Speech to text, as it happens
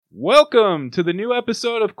Welcome to the new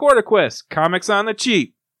episode of Quarter Quest, Comics on the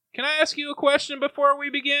Cheap. Can I ask you a question before we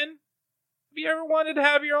begin? Have you ever wanted to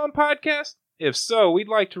have your own podcast? If so, we'd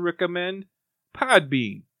like to recommend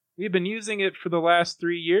Podbean. We've been using it for the last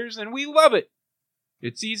 3 years, and we love it.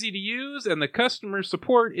 It's easy to use, and the customer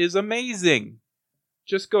support is amazing.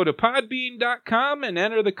 Just go to podbean.com and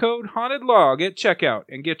enter the code HauntedLog at checkout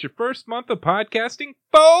and get your first month of podcasting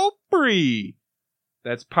for free.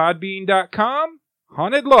 That's podbean.com.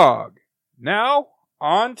 Haunted Log. Now,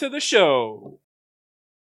 on to the show.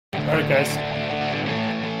 Alright, guys.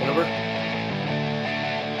 What number?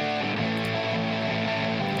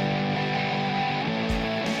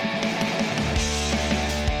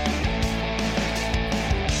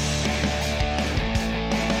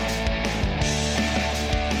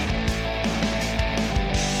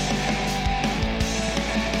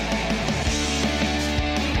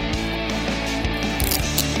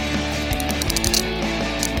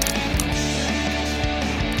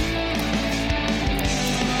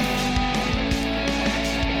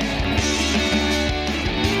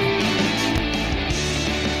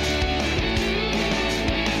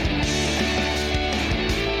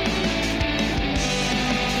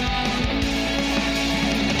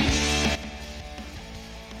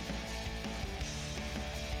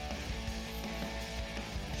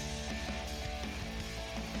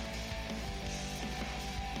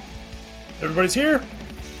 Everybody's here?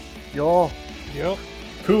 Y'all. Yep.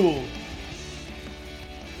 Cool.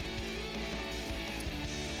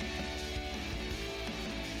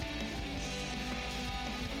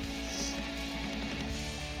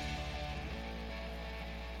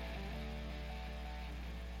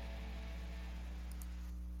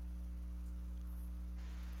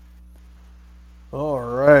 All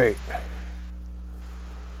right.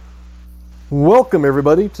 Welcome,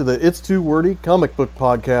 everybody, to the It's Too Wordy comic book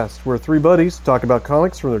podcast, where three buddies talk about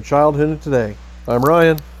comics from their childhood and today. I'm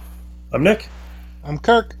Ryan. I'm Nick. I'm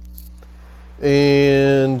Kirk.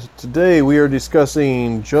 And today we are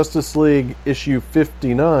discussing Justice League issue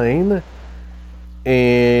 59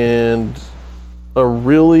 and a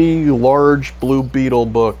really large Blue Beetle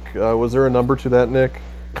book. Was there a number to that, Nick?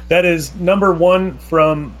 That is number 1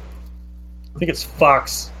 from, I think it's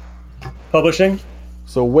Fox Publishing.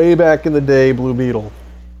 So way back in the day, Blue Beetle.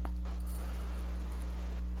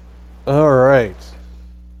 All right.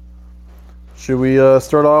 Should we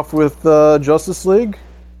start off with Justice League?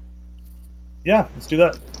 Yeah, let's do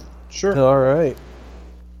that. Sure. All right.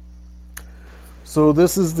 So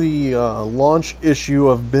this is the launch issue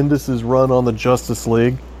of Bendis' run on the Justice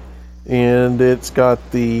League, and it's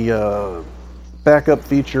got the backup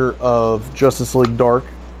feature of Justice League Dark.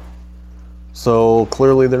 So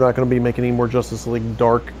clearly they're not going to be making any more Justice League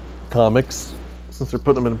Dark comics since they're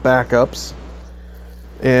putting them in backups.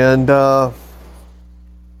 And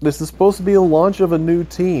this is supposed to be a launch of a new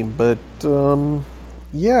team, but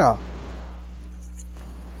yeah.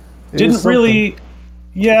 Didn't really,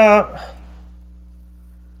 yeah.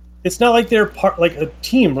 It's not like they're part, like a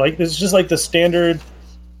team, like it's just like the standard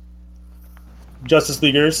Justice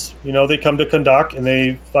Leaguers. You know, they come to Kahndaq and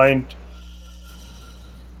they find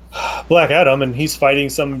Black Adam, and he's fighting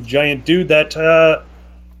some giant dude that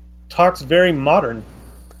talks very modern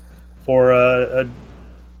for a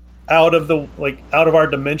out of our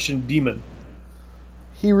dimension demon.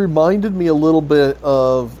 He reminded me a little bit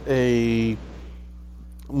of a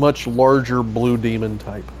much larger Blue Demon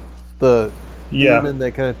type. The demon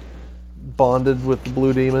that kind of bonded with the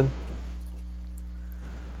Blue Demon.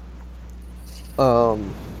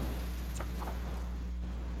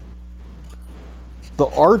 The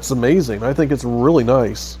art's amazing. I think it's really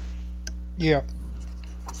nice. Yeah.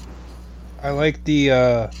 I like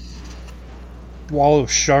the wall of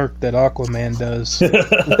shark that Aquaman does.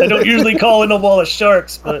 I don't usually call in a wall of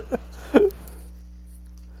sharks, but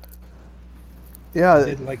yeah, I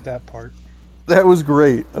did like that part. that was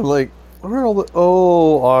great. I'm like, what are all the...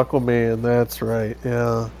 Oh, Aquaman, that's right,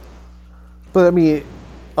 yeah. But, I mean,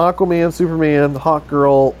 Aquaman, Superman,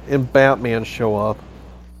 Hawkgirl, and Batman show up.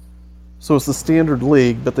 So it's the standard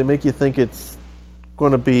league, but they make you think it's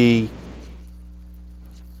going to be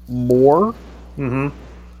more. mm-hmm.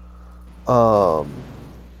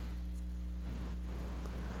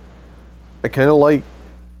 I kind of like...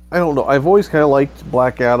 I don't know. I've always kind of liked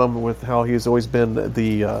Black Adam with how he's always been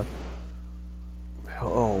the...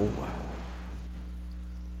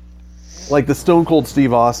 like the Stone Cold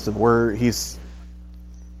Steve Austin, where he's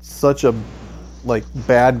such a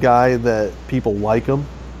bad guy that people like him.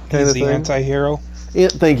 He's the anti-hero.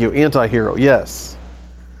 Thank you, anti-hero. Yes,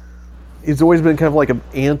 he's always been kind of like an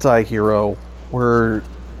anti-hero, where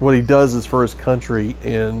what he does is for his country,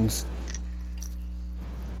 and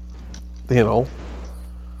You know,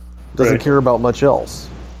 doesn't Right. care about much else.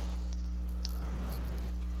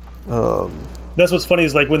 That's what's funny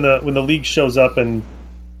is like when the League shows up and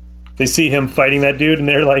they see him fighting that dude, and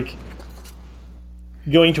they're like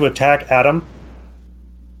going to attack Adam,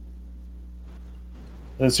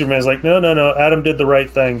 and Superman's like, no, Adam did the right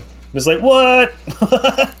thing. And it's like, what?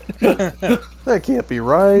 That can't be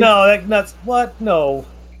right. No, that's what? No.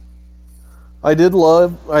 I did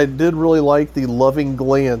really like the loving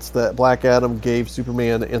glance that Black Adam gave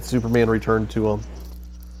Superman, and Superman returned to him.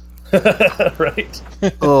 Right.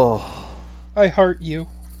 Oh. I heart you.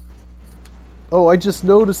 Oh, I just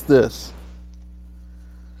noticed this.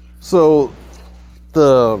 So,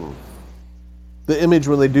 the image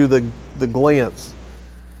when they do the glance,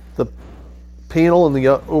 the panel in the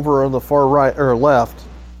over on the far right or left,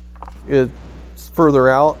 it's further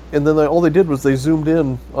out, and then all they did was they zoomed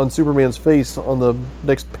in on Superman's face on the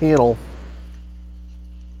next panel.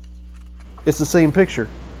 It's the same picture.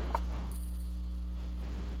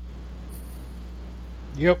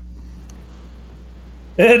 Yep.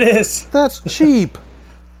 It is. That's cheap.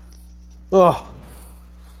 Ugh.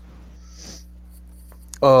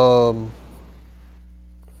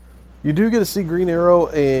 You do get to see Green Arrow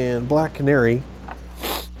and Black Canary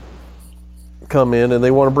come in, and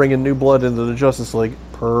they want to bring in new blood into the Justice League,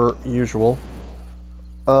 per usual.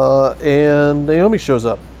 And Naomi shows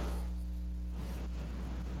up.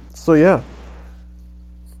 So yeah.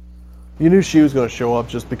 You knew she was going to show up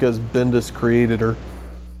just because Bendis created her.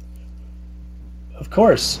 Of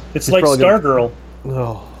course. It's He's like probably gonna- Stargirl.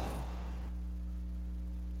 Oh.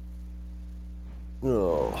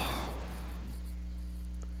 Oh.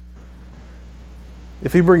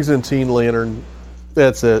 If he brings in Teen Lantern,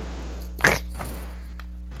 that's it.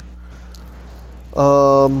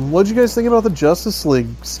 What did you guys think about the Justice League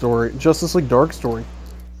story? Justice League Dark story?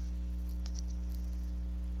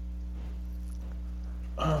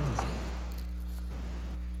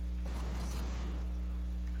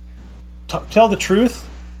 Tell the truth,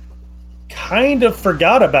 kind of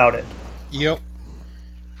forgot about it. Yep.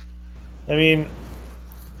 I mean,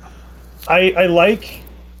 I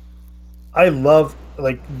love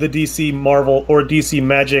like the DC Marvel or DC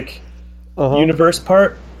Magic universe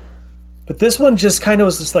part, but this one just kind of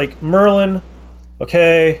was just like Merlin,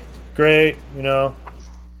 okay, great, you know,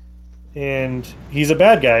 and he's a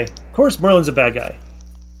bad guy. Of course, Merlin's a bad guy.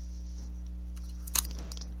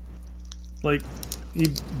 Like,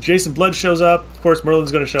 Jason Blood shows up. Of course,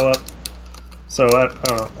 Merlin's going to show up. So I don't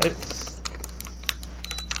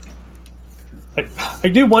know. I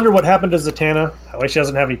do wonder what happened to Zatanna. Why she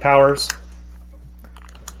doesn't have any powers.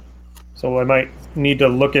 So I might need to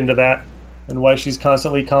look into that and why she's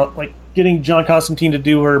constantly getting John Constantine to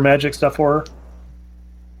do her magic stuff for her.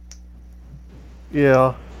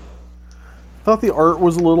 Yeah. Thought the art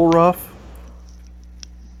was a little rough.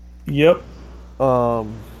 Yep.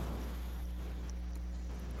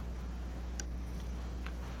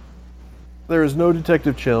 There is no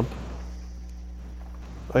Detective Chimp.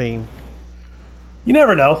 I mean, You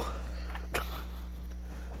never know.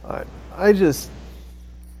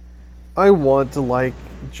 I want to like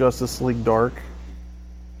Justice League Dark,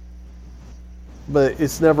 but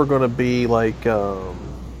it's never going to be like,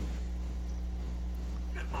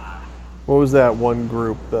 what was that one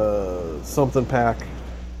group? Something Pack.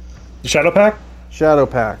 The Shadow Pack? Shadow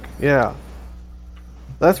Pack, yeah.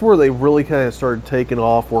 That's where they really kind of started taking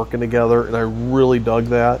off, working together, and I really dug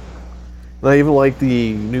that. And I even like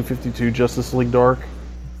the New 52 Justice League Dark.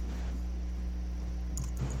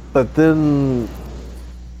 But then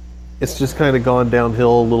it's just kind of gone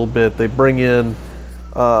downhill a little bit. They bring in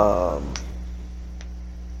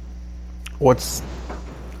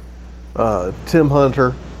Tim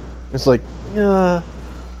Hunter. It's like, yeah,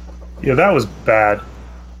 Yeah, that was bad.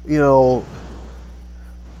 you know,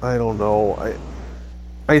 I don't know.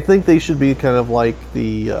 I think they should be kind of like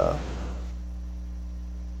the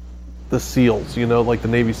SEALs, you know, like the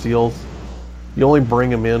Navy SEALs. You only bring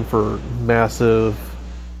them in for massive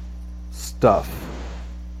stuff.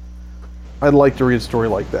 I'd like to read a story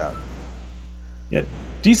like that. Yeah,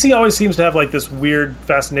 DC always seems to have like this weird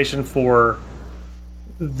fascination for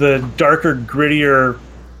the darker, grittier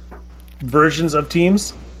versions of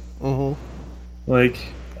teams. Mm-hmm. Like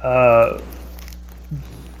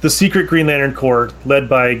the Secret Green Lantern Corps, led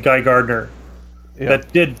by Guy Gardner,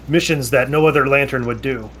 that did missions that no other Lantern would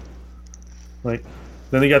do. Like,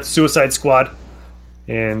 then they got the Suicide Squad,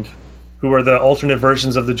 and who are the alternate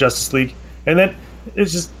versions of the Justice League, and then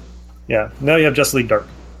it's just, yeah. Now you have Justice League Dark.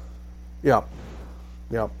 Yeah.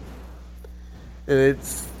 Yeah. And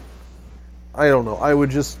it's, I don't know.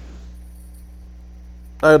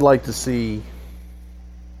 I'd like to see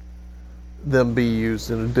them be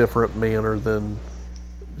used in a different manner than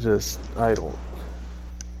just I don't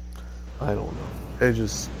know.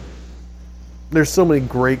 There's so many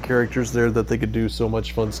great characters there that they could do so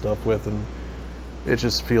much fun stuff with, and it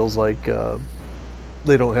just feels like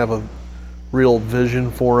they don't have a real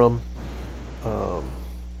vision for them.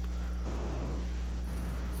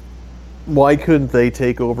 Why couldn't they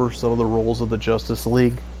take over some of the roles of the Justice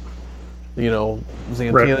League? You know,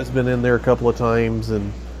 Zatanna's been in there a couple of times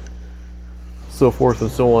and so forth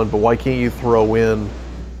and so on, but why can't you throw in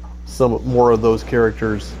some more of those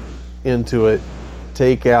characters into it?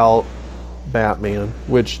 Take out Batman,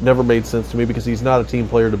 which never made sense to me because he's not a team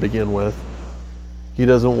player to begin with. He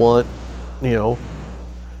doesn't want, he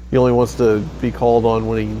only wants to be called on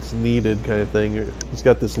when he's needed kind of thing. He's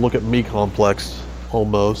got this look at me complex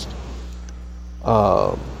almost.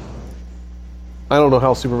 I don't know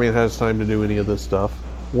how Superman has time to do any of this stuff.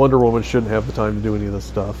 Wonder Woman shouldn't have the time to do any of this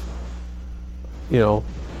stuff.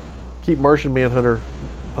 Keep Martian Manhunter,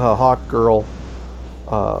 Hawk Girl,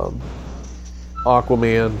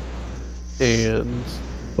 Aquaman, and...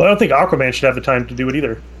 Well, I don't think Aquaman should have the time to do it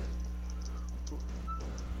either.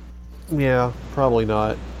 Yeah, probably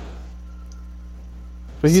not.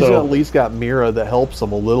 But he's at least got Mira that helps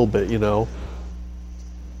him a little bit,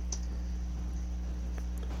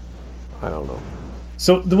 I don't know.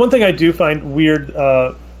 So the one thing I do find weird,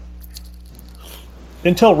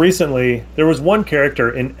 until recently, there was one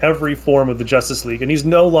character in every form of the Justice League, and he's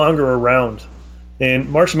no longer around. And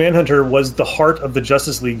Martian Manhunter was the heart of the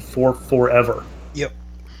Justice League for forever. Yep.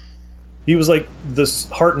 He was like the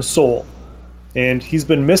heart and soul. And he's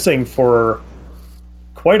been missing for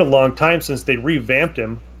quite a long time since they revamped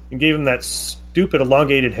him and gave him that stupid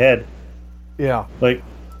elongated head. Yeah. Like,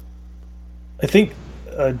 I think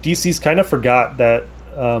DC's kind of forgot that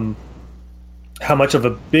how much of a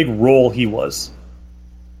big role he was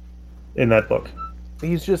in that book.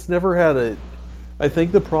 He's just never had I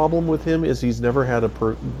think the problem with him is he's never had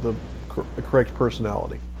the correct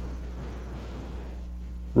personality.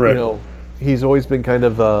 Right. He's always been kind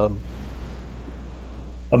of a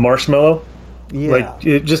marshmallow. Yeah. Like,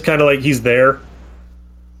 it just kind of like he's there.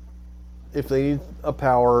 If they need a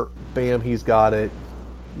power, bam, he's got it.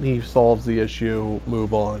 He solves the issue,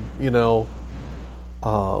 move on,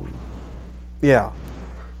 yeah.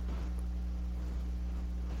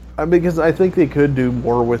 Because I think they could do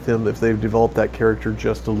more with him if they've developed that character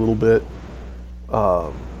just a little bit.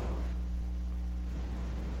 I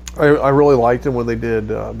really liked him when they did,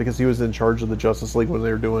 because he was in charge of the Justice League when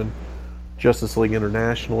they were doing Justice League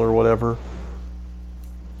International or whatever.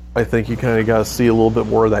 I think you kind of got to see a little bit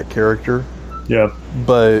more of that character. Yeah.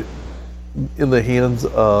 But in the hands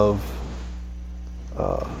of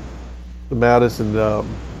the Madison,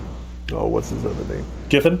 what's his other name?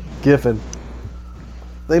 Giffen.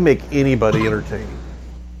 They make anybody entertaining.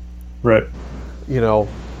 Right.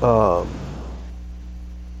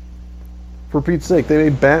 For Pete's sake, they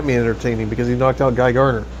made Batman entertaining because he knocked out Guy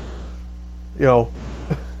Gardner. Yeah.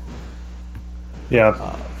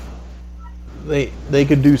 They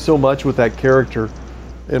could do so much with that character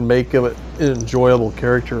and make him an enjoyable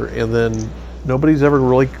character, and then nobody's ever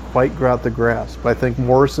really quite got the grasp. I think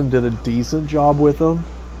Morrison did a decent job with him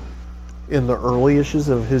in the early issues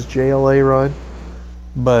of his JLA run,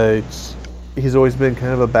 but he's always been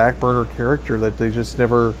kind of a back burner character that they just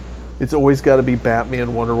never... It's always got to be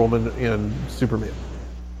Batman, Wonder Woman, and Superman.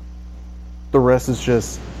 The rest is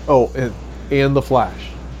just... and the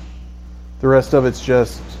Flash. The rest of it's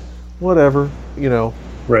just whatever,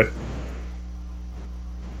 Right.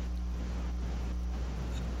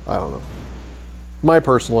 I don't know. My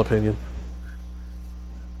personal opinion.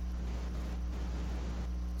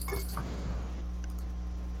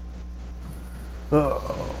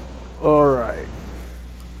 All right.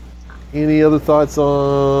 Any other thoughts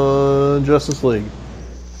on Justice League?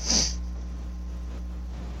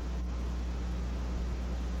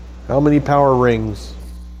 How many power rings?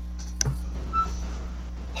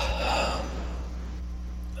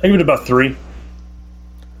 I give it about 3.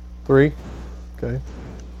 3? Okay.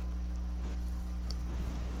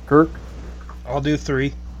 Kirk? I'll do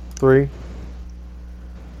 3. 3.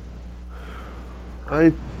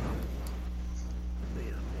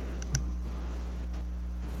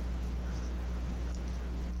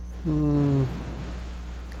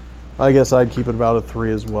 I guess I'd keep it about a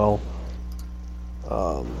 3 as well.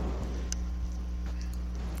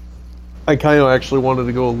 I kind of actually wanted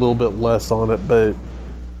to go a little bit less on it, but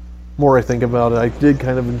more I think about it, I did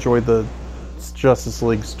kind of enjoy the Justice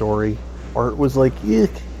League story. Art was like, eek,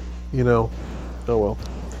 oh well.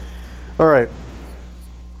 Alright.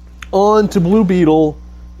 On to Blue Beetle,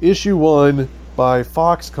 issue 1 by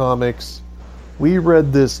Fox Comics. We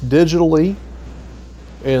read this digitally,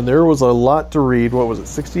 and there was a lot to read. What was it,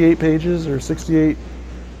 68 pages or 68,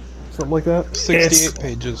 something like that? 68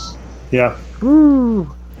 pages. Yeah.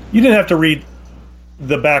 Woo! You didn't have to read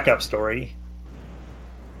the backup story.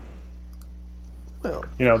 Well,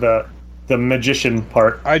 You know, the magician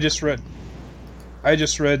part. I just read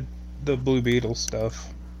the Blue Beetle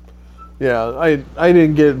stuff. yeah, I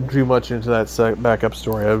didn't get too much into that backup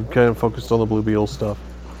story. I kind of focused on the Blue Beetle stuff.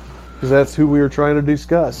 Because that's who we were trying to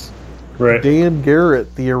discuss. Right. Dan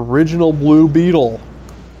Garrett, the original Blue Beetle.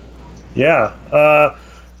 Yeah.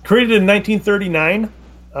 Created in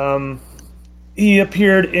 1939. He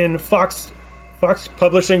appeared in Fox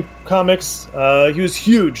Publishing Comics. He was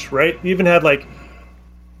huge, right? He even had, like,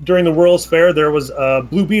 during the World's Fair, there was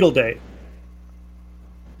Blue Beetle Day.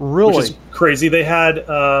 Really? Which is crazy. They had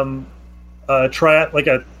a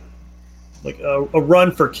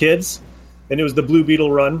run for kids, and it was the Blue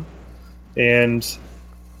Beetle Run. And,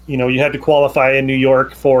 you know, you had to qualify in New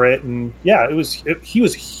York for it. And, yeah, he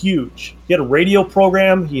was huge. He had a radio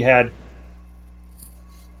program. He had,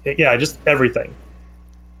 just everything.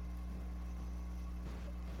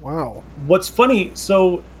 Wow. What's funny,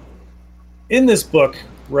 so in this book,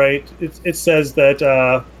 right, it says that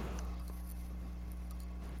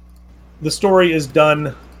the story is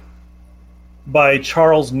done by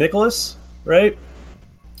Charles Nicholas, right?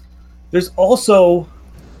 There's also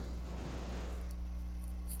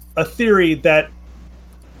a theory that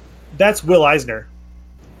that's Will Eisner.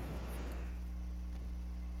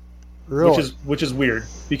 Really? Which is weird,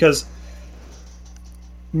 because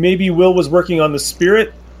maybe Will was working on the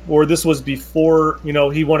Spirit, or this was before, you know,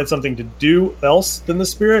 he wanted something to do else than the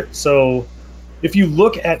Spirit. So if you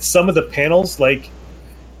look at some of the panels, like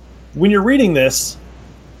when you're reading this,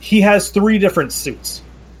 he has 3 different suits,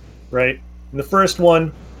 right? In the first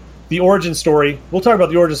one, the origin story, we'll talk about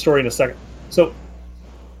the origin story in a second. So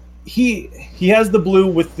he has the blue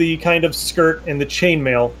with the kind of skirt and the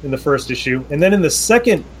chainmail in the first issue, and then in the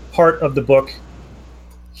second part of the book,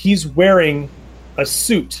 he's wearing a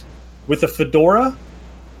suit with a fedora,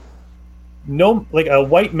 like a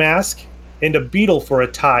white mask, and a beetle for a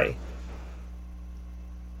tie.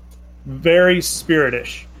 Very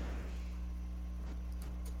Spiritish.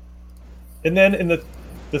 And then in the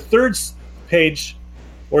third page,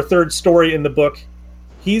 or third story in the book,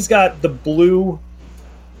 he's got the blue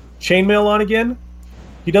chainmail on again.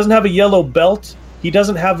 He doesn't have a yellow belt. He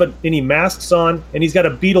doesn't have any masks on, and he's got a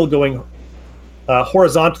beetle going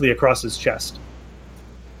horizontally across his chest.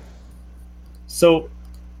 So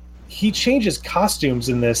he changes costumes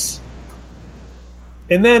in this.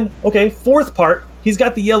 And then, okay, fourth part, he's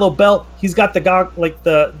got the yellow belt. He's got the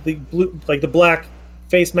blue, like the black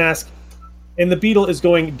face mask, and the beetle is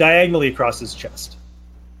going diagonally across his chest.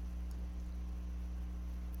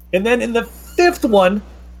 And then in the fifth one,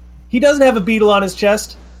 he doesn't have a beetle on his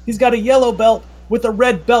chest. He's got a yellow belt with a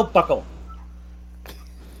red belt buckle.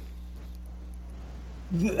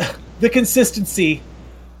 The consistency,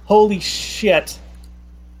 holy shit,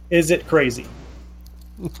 is it crazy?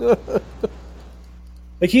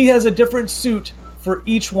 Like, he has a different suit for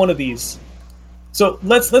each one of these. So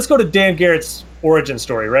let's go to Dan Garrett's origin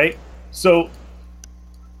story, right? So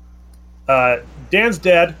Dan's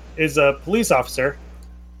dad is a police officer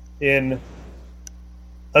in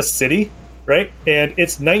a city, right? And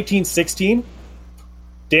it's 1916.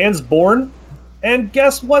 Dan's born, and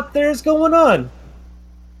guess what there's going on?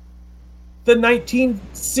 The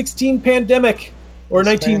 1916 pandemic, or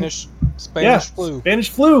Spanish flu. Spanish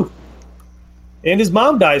flu. And his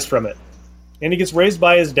mom dies from it. And he gets raised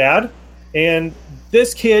by his dad, and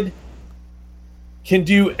this kid can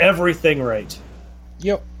do everything right.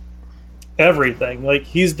 Yep. Everything. Like,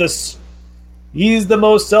 he's the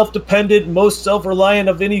most self-dependent, most self-reliant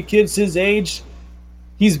of any kids his age.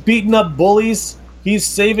 He's beating up bullies. He's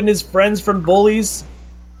saving his friends from bullies.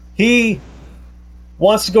 He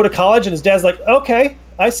wants to go to college, and his dad's like, okay,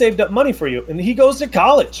 I saved up money for you. And he goes to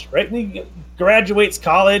college, right? And he graduates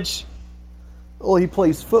college. Well, he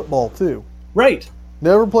plays football, too. Right.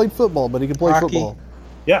 Never played football, but he can play Hockey. football.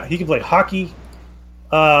 Yeah, he can play hockey.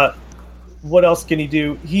 What else can he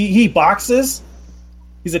do? He boxes.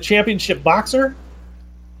 He's a championship boxer.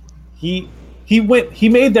 He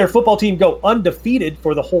made their football team go undefeated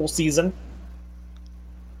for the whole season.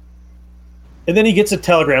 And then he gets a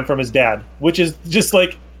telegram from his dad, which is just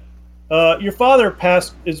like, your father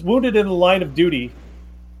is wounded in the line of duty.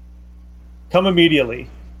 Come immediately.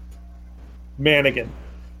 Mannequin.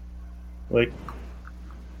 Like,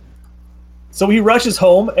 so he rushes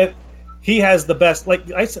home, and he has the best,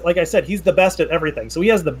 like I said, he's the best at everything. So he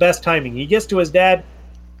has the best timing. He gets to his dad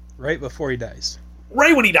Right before he dies.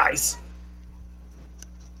 right when he dies.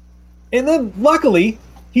 And then, luckily,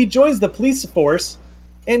 he joins the police force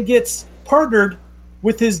and gets partnered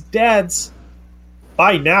with his dad's,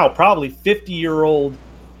 by now, probably 50-year-old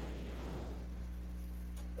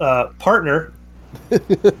partner.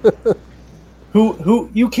 who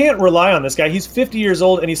you can't rely on this guy. He's 50 years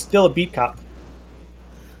old and he's still a beat cop.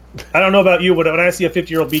 I don't know about you, but when I see a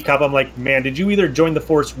 50-year-old beat cop, I'm like, man, did you either join the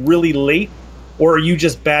force really late or are you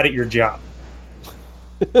just bad at your job?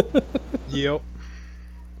 Yep.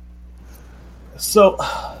 So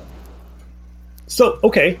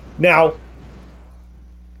okay, now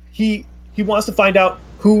he wants to find out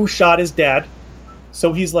who shot his dad.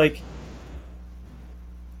 So he's like,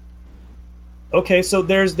 okay, so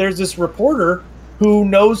there's this reporter who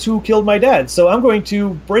knows who killed my dad. So I'm going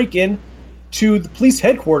to break in to the police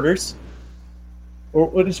headquarters,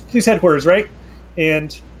 or it's police headquarters, right?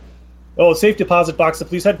 And safe deposit box at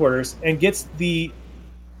police headquarters, and gets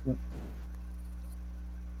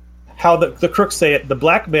how the crooks say it, the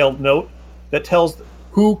blackmail note that tells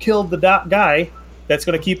who killed the guy that's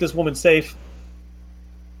going to keep this woman safe.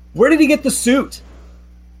 Where did he get the suit?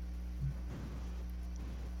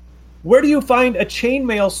 Where do you find a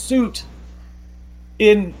chainmail suit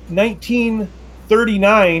in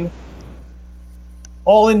 1939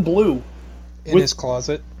 all in blue? In his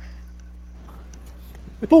closet.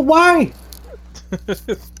 But why?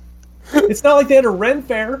 It's not like they had a Ren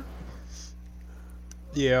fair.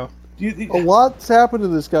 Yeah. A lot's happened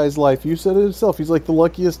in this guy's life. You said it himself. He's like the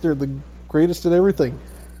luckiest or the greatest at everything.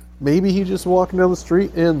 Maybe he just walking down the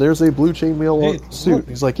street and there's a blue chainmail suit. Look,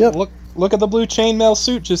 He's like, yep. Look at the blue chainmail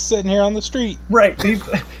suit just sitting here on the street. Right.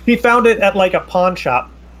 He found it at like a pawn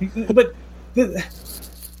shop. But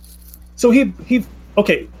so he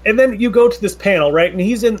okay, and then you go to this panel, right? And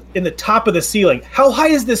he's in the top of the ceiling. How high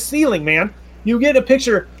is this ceiling, man? You get a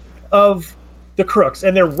picture of the crooks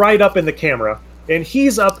and they're right up in the camera. And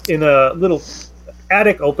he's up in a little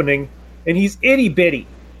attic opening and he's itty bitty.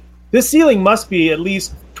 This ceiling must be at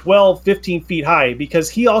least 12, 15 feet high because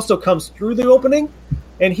he also comes through the opening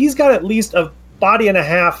and he's got at least a body and a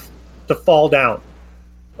half to fall down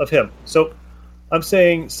of him. So I'm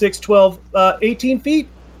saying 6, 12, 18 feet,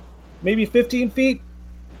 maybe 15 feet.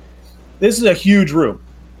 This is a huge room.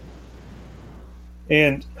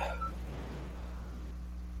 And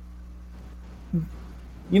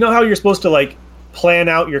you know how you're supposed to like plan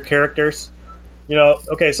out your characters? You know,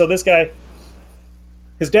 okay, so this guy,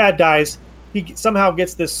 his dad dies. He somehow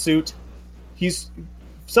gets this suit. He's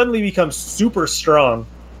suddenly becomes super strong.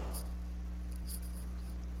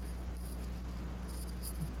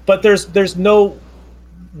 But there's no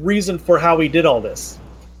reason for how he did all this.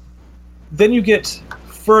 Then you get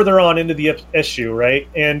further on into the issue, right?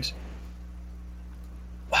 And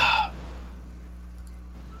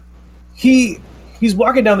he's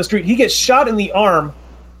walking down the street. He gets shot in the arm,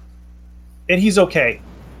 and he's okay,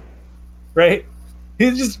 right?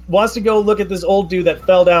 He just wants to go look at this old dude that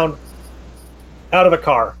fell down out of a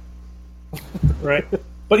car, right?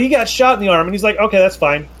 But he got shot in the arm, and he's like, okay, that's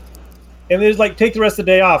fine. And there's like, take the rest of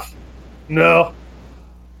the day off. No.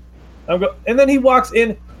 And then he walks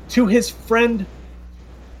in to his friend,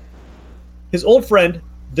 his old friend,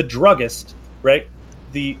 the druggist, right?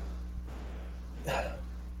 They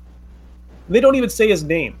don't even say his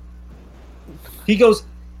name. He goes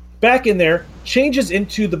back in there, changes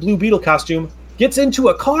into the Blue Beetle costume, gets into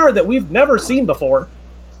a car that we've never seen before,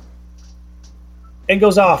 and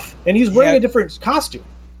goes off. And he's wearing a different costume.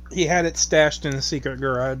 He had it stashed in a secret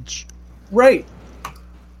garage. Right.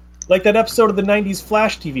 Like that episode of the 90s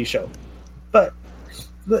Flash TV show. But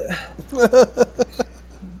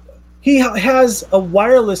he has a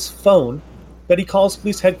wireless phone that he calls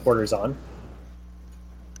police headquarters on.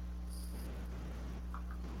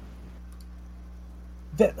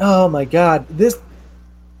 Oh my god, this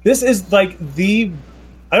is like I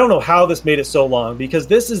don't know how this made it so long, because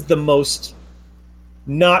this is the most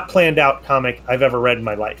not planned out comic I've ever read in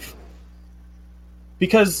my life.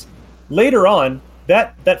 Because later on,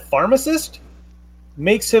 that pharmacist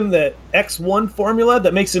makes him the X1 formula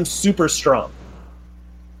that makes him super strong.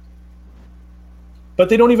 But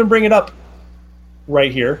they don't even bring it up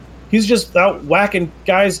right here. He's just out whacking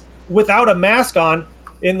guys without a mask on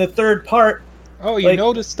in the third part. Oh, you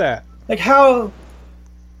noticed that? Like how?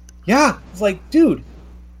 Yeah, it's like, dude,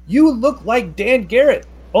 you look like Dan Garrett.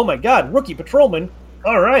 Oh my God, rookie patrolman.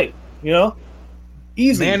 All right, you know,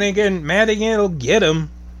 easy. Madigan will get him.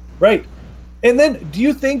 Right, and then do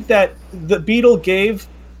you think that the Beetle gave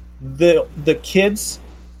the kids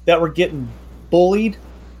that were getting bullied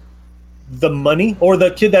the money, or the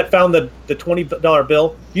kid that found the $20 bill?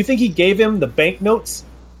 Do you think he gave him the banknotes?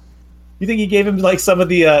 You think he gave him like some of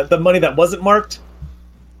the money that wasn't marked?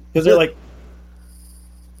 because they're like,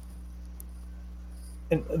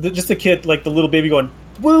 and just a kid, like the little baby going,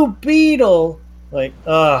 Blue Beetle! Like,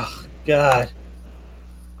 oh, God.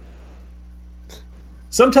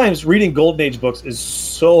 Sometimes reading Golden Age books is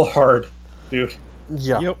so hard, dude.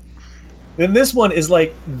 Yeah. Yep. And this one is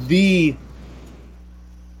like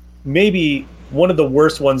maybe one of the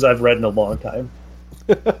worst ones I've read in a long time.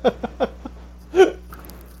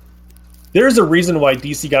 There's a reason why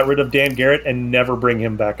DC got rid of Dan Garrett and never bring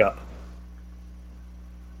him back up.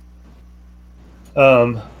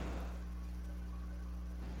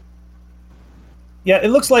 Yeah, it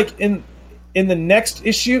looks like in the next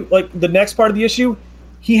issue, like the next part of the issue,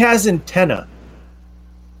 he has antenna.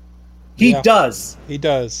 He does. He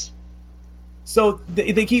does. So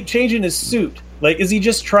they keep changing his suit. Like, is he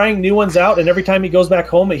just trying new ones out, and every time he goes back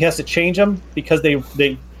home, he has to change them because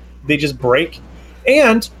they just break?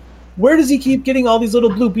 And where does he keep getting all these little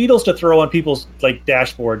blue beetles to throw on people's like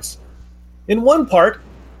dashboards? In one part,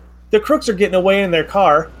 the crooks are getting away in their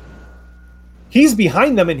car. He's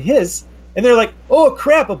behind them in his, and they're like, "Oh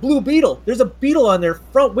crap, a blue beetle! There's a beetle on their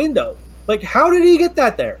front window." Like, how did he get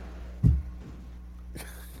that there?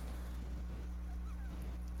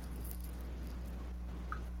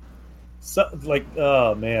 So, like,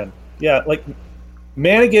 oh man, yeah, like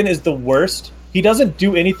Manigan is the worst. He doesn't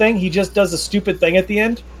do anything. He just does a stupid thing at the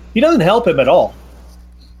end. He doesn't help him at all.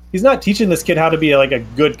 He's not teaching this kid how to be like a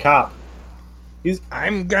good cop.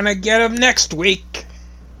 I'm gonna get him next week.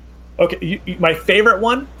 Okay, my favorite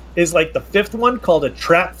one is like the fifth one called A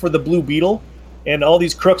Trap for the Blue Beetle, and all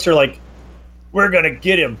these crooks are like, "We're gonna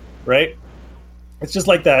get him," right? It's just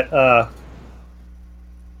like that.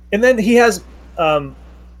 And then he has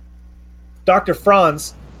Dr.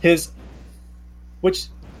 Franz, which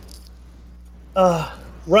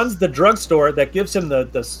runs the drugstore that gives him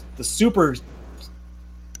the super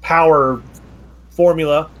power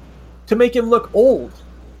formula to make him look old.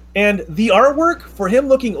 And the artwork for him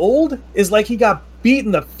looking old is like he got beat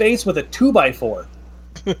in the face with a 2x4.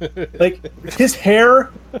 Like, his hair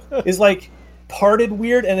is like parted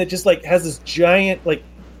weird, and it just like has this giant like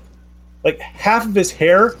half of his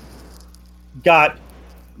hair got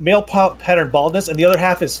male pattern baldness, and the other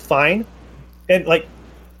half is fine, and like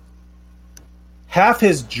half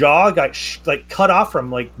his jaw got like cut off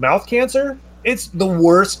from like mouth cancer. It's the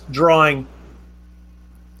worst drawing.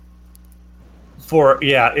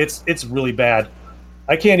 It's really bad.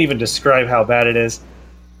 I can't even describe how bad it is.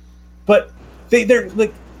 But they're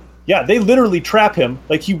like, yeah, they literally trap him.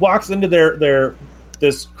 Like, he walks into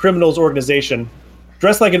this criminals organization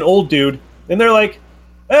dressed like an old dude, and they're like,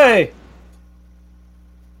 "Hey,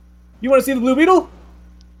 you want to see the Blue Beetle?"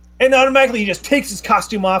 And automatically he just takes his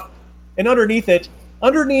costume off, and underneath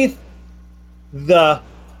the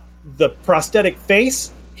prosthetic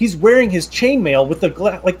face, he's wearing his chainmail with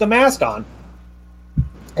the mask on.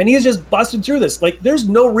 And he's just busted through this. Like, there's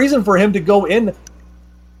no reason for him to go in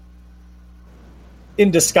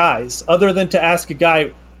disguise other than to ask a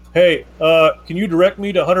guy, "Hey, can you direct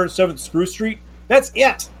me to 107th Spruce Street?" That's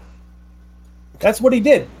it. That's what he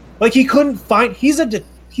did. Like, he couldn't find. He's a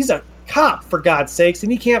cop, for God's sakes,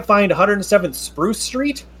 and he can't find 107th Spruce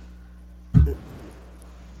Street. And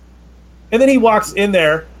then he walks in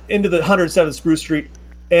there into the 107th Spruce Street,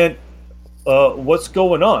 and what's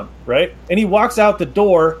going on, right? And he walks out the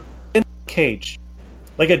door in a cage,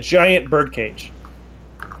 like a giant bird cage.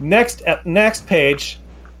 Next page,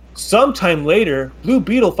 sometime later, Blue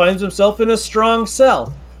Beetle finds himself in a strong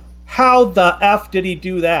cell. How the F did he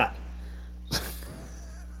do that?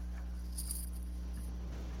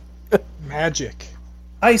 Magic.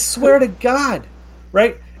 I swear to God,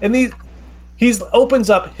 right? And he opens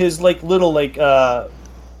up his like little like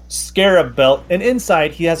scarab belt, and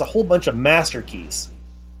inside he has a whole bunch of master keys.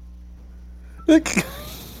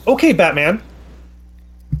 Okay, Batman.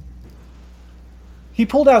 He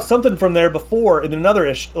pulled out something from there before in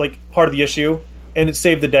another part of the issue, and it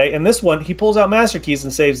saved the day. And this one, he pulls out master keys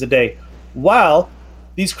and saves the day, while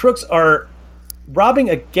these crooks are robbing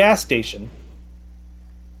a gas station.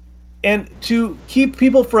 And to keep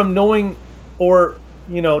people from knowing or,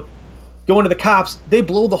 going to the cops, they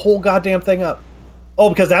blow the whole goddamn thing up. Oh,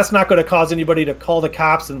 because that's not going to cause anybody to call the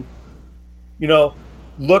cops and,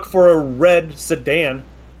 look for a red sedan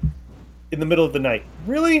in the middle of the night.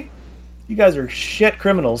 Really? You guys are shit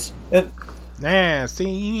criminals. And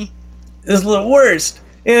See? this is the worst.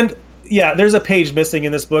 And, yeah, there's a page missing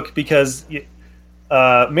in this book because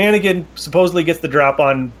Manigan supposedly gets the drop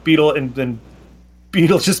on Beetle, and then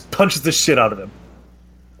Beetle just punches the shit out of him.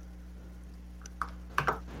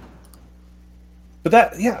 But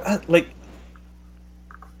that, yeah, like...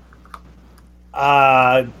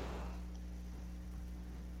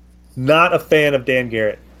 not a fan of Dan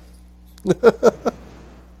Garrett.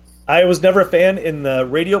 I was never a fan in the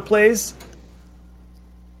radio plays,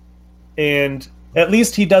 and at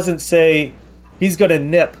least he doesn't say he's going to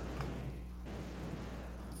nip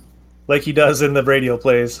like he does in the radio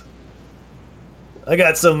plays. I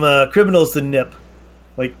got some criminals to nip.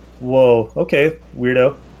 Like, whoa, okay,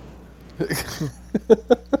 weirdo.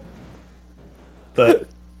 But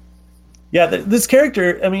yeah, this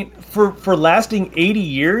character, I mean, for lasting 80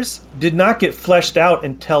 years, did not get fleshed out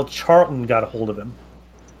until Charlton got a hold of him.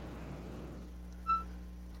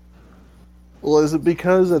 Well, is it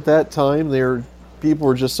because at that time people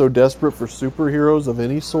were just so desperate for superheroes of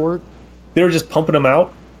any sort? They were just pumping them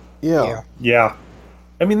out? Yeah. Yeah.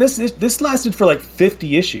 I mean, this lasted for like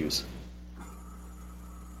 50 issues.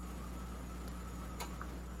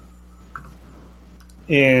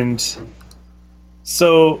 And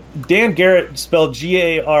so Dan Garrett, spelled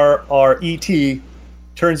Garrett,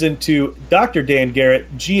 turns into Dr. Dan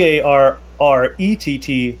Garrett, Garrett.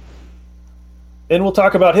 And we'll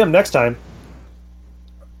talk about him next time.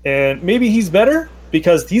 And maybe he's better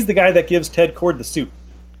because he's the guy that gives Ted Kord the suit.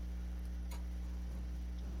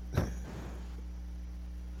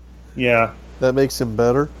 Yeah. That makes him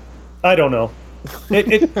better? I don't know.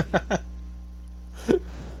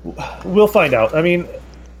 We'll find out. I mean,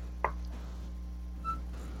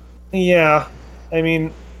 yeah. I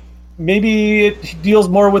mean, maybe it deals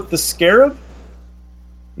more with the Scarab,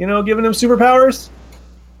 giving him superpowers,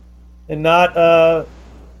 and not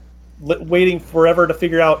waiting forever to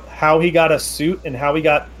figure out how he got a suit and how he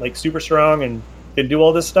got like super strong and could do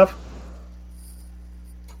all this stuff.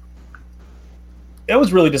 I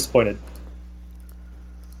was really disappointed.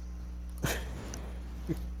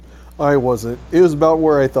 I wasn't. It was about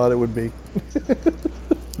where I thought it would be.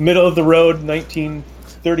 Middle of the road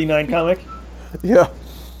 1939 comic. Yeah.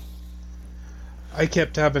 I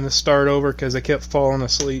kept having to start over because I kept falling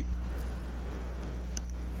asleep.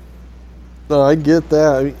 No, I get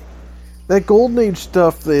that. I mean, that Golden Age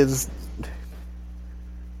stuff is...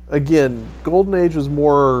 Again, Golden Age was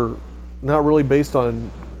more not really based on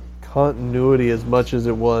continuity as much as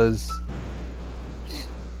it was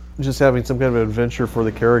just having some kind of adventure for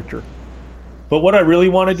the character. But what I really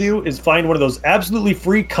want to do is find one of those absolutely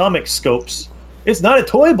free comic scopes. It's not a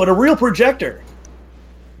toy, but a real projector,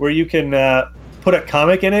 where you can put a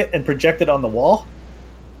comic in it and project it on the wall.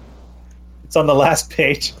 It's on the last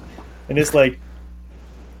page, and it's like,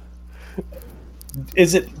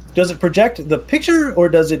 does it project the picture, or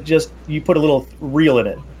does it just you put a little reel in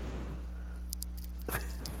it?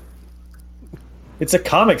 It's a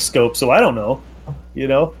comic scope, so I don't know,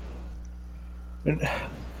 And,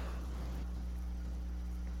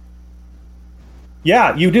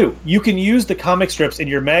 yeah, you do. You can use the comic strips in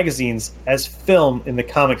your magazines as film in the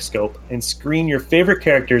comic scope and screen your favorite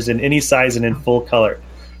characters in any size and in full color.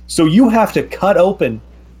 So you have to cut open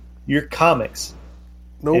your comics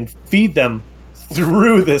and feed them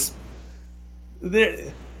through this.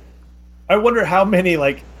 I wonder how many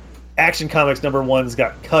Action Comics #1s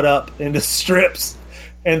got cut up into strips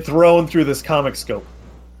and thrown through this comic scope.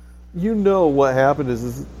 What happened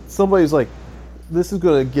is somebody's like, this is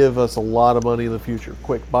going to give us a lot of money in the future.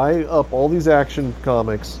 Quick, buy up all these Action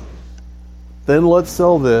Comics. Then let's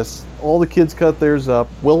sell this. All the kids cut theirs up.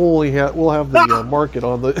 We'll have the market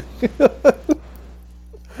on the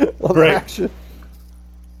on the Action.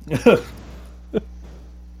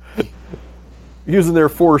 Using their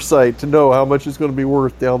foresight to know how much it's going to be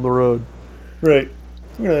worth down the road. Right.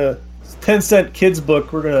 It's a 10-cent kids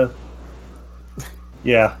book. We're gonna.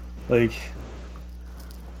 Yeah,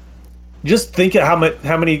 just think of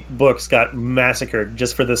how many books got massacred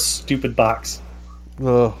just for this stupid box.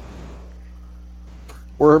 Or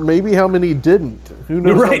maybe how many didn't. Who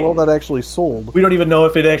knows how well that actually sold. We don't even know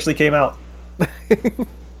if it actually came out.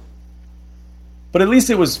 But at least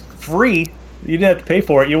it was free. You didn't have to pay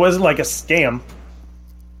for it. It wasn't like a scam.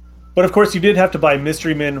 But of course you did have to buy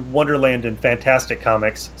Mystery Men, Wonderland, and Fantastic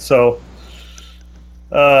Comics. So,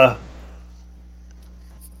 unless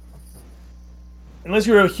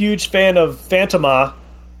you're a huge fan of Phantoma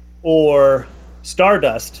or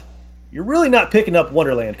Stardust, you're really not picking up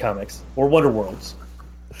Wonderland comics or Wonder Worlds.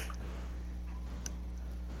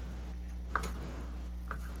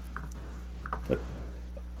 But,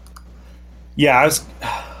 yeah,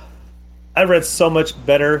 I read so much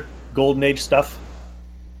better Golden Age stuff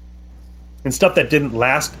and stuff that didn't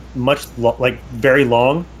last very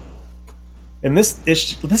long. And this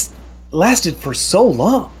lasted for so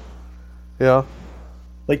long. Yeah.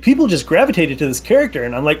 People just gravitated to this character,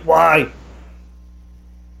 and I'm like, why?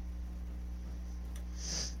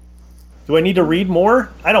 Do I need to read more?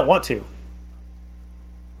 I don't want to.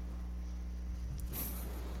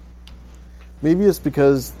 Maybe it's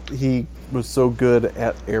because he was so good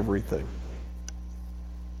at everything.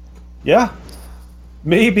 Yeah.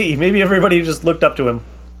 Maybe everybody just looked up to him.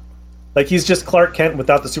 Like he's just Clark Kent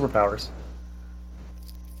without the superpowers.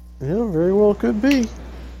 Yeah, very well could be.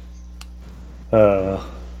 All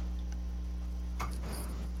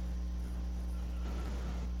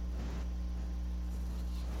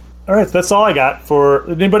right, that's all I got for.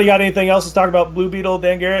 Anybody got anything else to talk about Blue Beetle,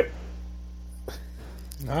 Dan Garrett?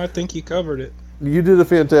 No, I think you covered it. You did a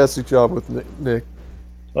fantastic job with Nick.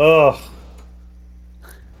 Oh,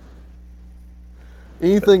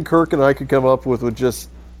 Anything Kirk and I could come up with would just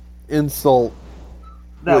insult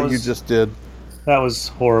what you just did. That was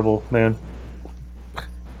horrible, man.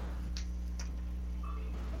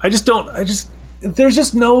 There's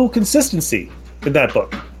just no consistency in that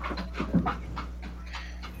book.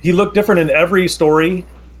 He looked different in every story.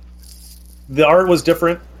 The art was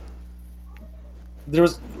different.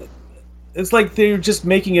 It's like they're just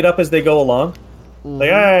making it up as they go along. Mm-hmm. Like,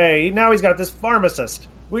 hey, now he's got this pharmacist.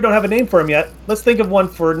 We don't have a name for him yet. Let's think of one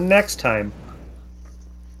for next time.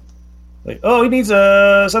 Like, oh, he needs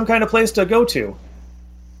some kind of place to go to.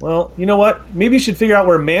 Well, you know what? Maybe you should figure out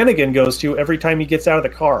where Manigan goes to every time he gets out of the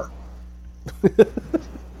car.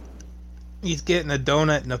 He's getting a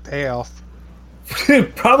donut and a payoff.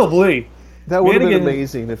 Probably. That would have been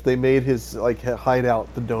amazing if they made his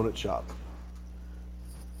hideout the donut shop.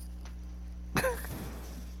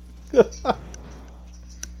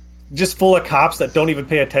 Just full of cops that don't even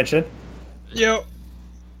pay attention. Yep.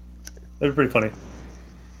 That'd be pretty funny.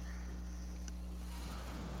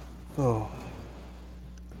 Oh.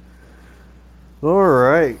 All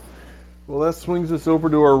right. Well, that swings us over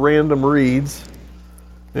to our random reads.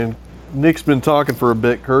 And Nick's been talking for a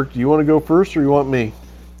bit. Kirk, do you want to go first or you want me?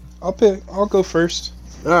 I'll go first.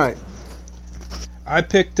 All right. I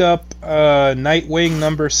picked up Nightwing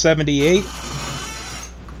number 78.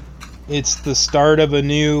 It's the start of a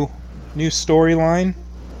new storyline.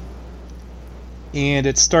 And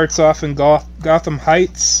it starts off in Gotham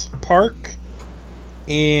Heights Park.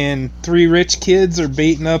 And 3 rich kids are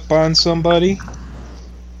beating up on somebody.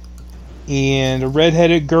 And a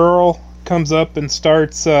redheaded girl comes up and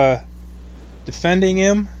starts defending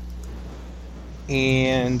him.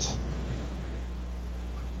 And,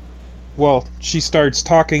 well, she starts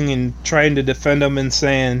talking and trying to defend him and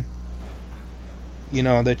saying,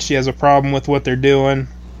 that she has a problem with what they're doing.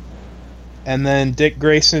 And then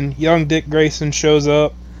young Dick Grayson shows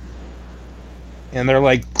up. And they're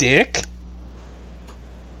like, Dick?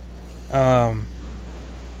 And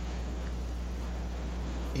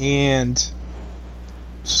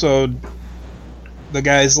so the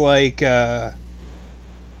guy's like,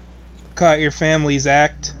 caught your family's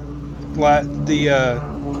act,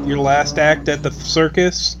 your last act at the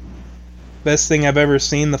circus. Best thing I've ever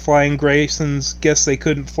seen. The Flying Graysons guess they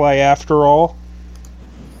couldn't fly after all.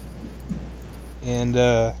 And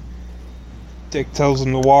Dick tells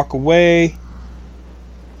him to walk away,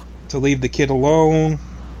 to leave the kid alone,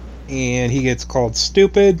 and he gets called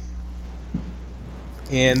stupid.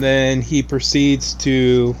 And then he proceeds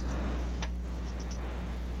to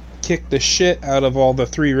kick the shit out of all the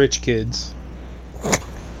 3 rich kids.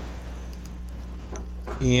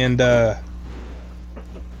 And the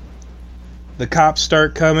cops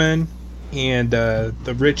start coming, and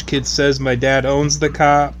the rich kid says, my dad owns the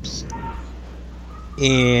cops.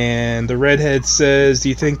 And the redhead says, do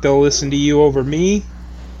you think they'll listen to you over me?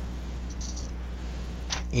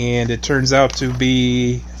 And it turns out to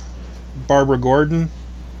be Barbara Gordon.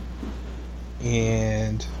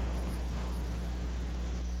 And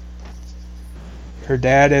her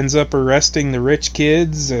dad ends up arresting the rich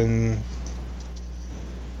kids, and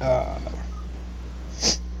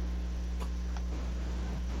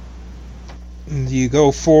you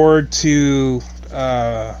go forward to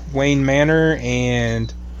Wayne Manor,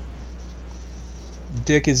 and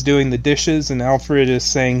Dick is doing the dishes, and Alfred is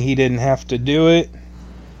saying he didn't have to do it,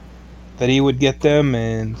 that he would get them,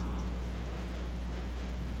 and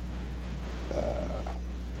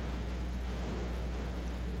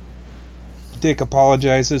Dick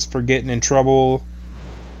apologizes for getting in trouble,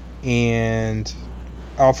 and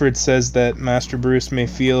Alfred says that Master Bruce may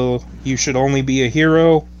feel you should only be a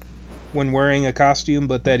hero when wearing a costume,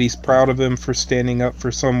 but that he's proud of him for standing up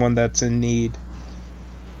for someone that's in need.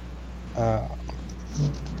 You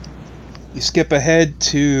skip ahead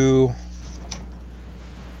to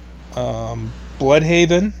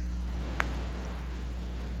Bloodhaven,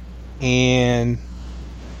 and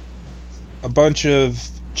a bunch of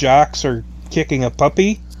jocks are kicking a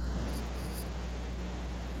puppy,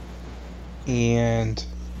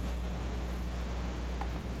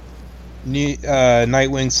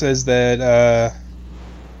 Nightwing says that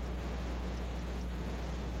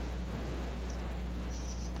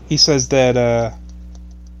he says that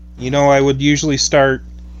I would usually start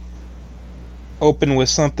open with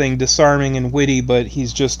something disarming and witty, but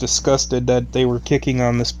he's just disgusted that they were kicking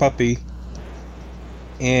on this puppy.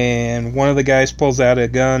 And one of the guys pulls out a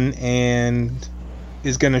gun and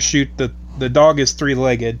is going to shoot the dog is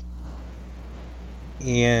three-legged,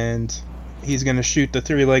 and he's going to shoot the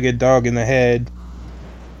three-legged dog in the head,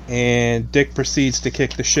 and Dick proceeds to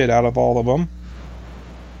kick the shit out of all of them.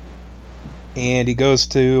 And he goes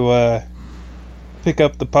to pick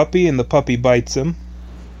up the puppy, and the puppy bites him.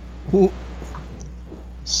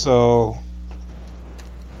 So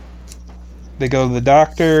they go to the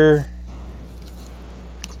doctor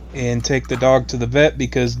and take the dog to the vet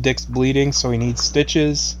because Dick's bleeding, so he needs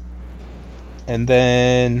stitches. And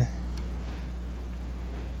then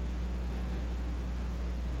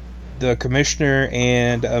the commissioner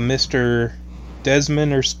and Mr.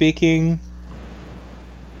 Desmond are speaking,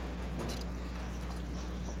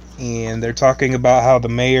 and they're talking about how the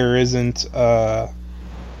mayor isn't hold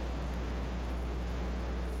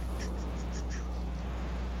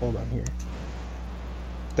on here.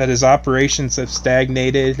 That his operations have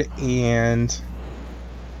stagnated, and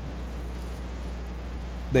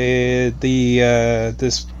this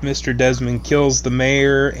Mr. Desmond kills the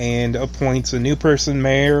mayor and appoints a new person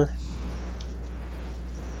mayor,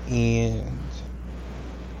 and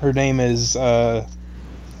her name is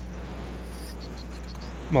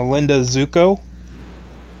Melinda Zuko.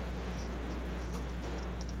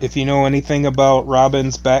 If you know anything about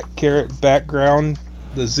Robin's background,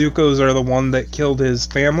 the Zucos are the one that killed his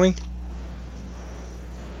family,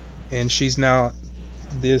 and she's now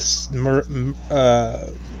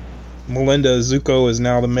Melinda Zuko is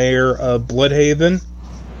now the mayor of Bloodhaven.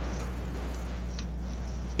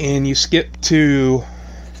 And you skip to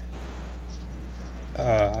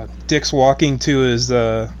Dick's walking to his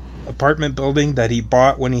apartment building that he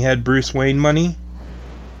bought when he had Bruce Wayne money,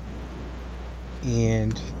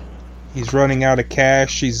 and he's running out of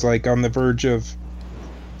cash. He's like on the verge of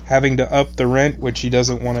having to up the rent, which he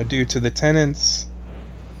doesn't want to do to the tenants.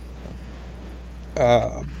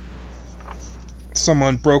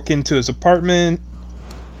 Someone broke into his apartment.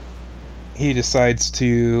 He decides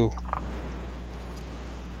to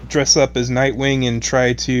dress up as Nightwing and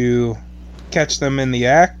try to catch them in the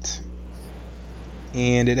act.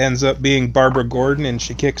 And it ends up being Barbara Gordon, and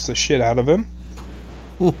she kicks the shit out of him.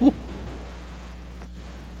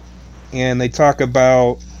 And they talk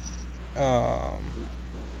about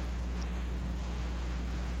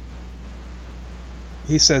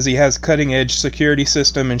he says he has cutting edge security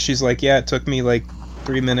system, and she's like, yeah, it took me like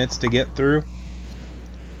 3 minutes to get through.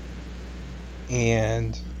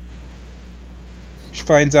 And she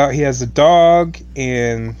finds out he has a dog,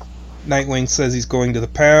 and Nightwing says he's going to the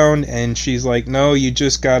pound, and she's like, no, you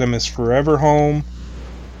just got him his forever home.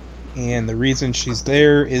 And the reason she's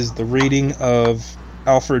there is the reading of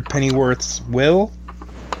Alfred Pennyworth's will.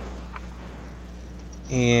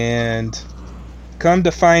 And come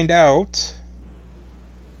to find out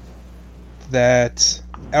that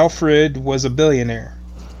Alfred was a billionaire,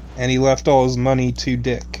 and he left all his money to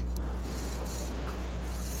Dick.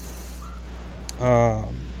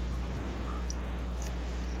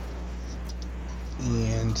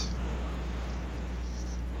 And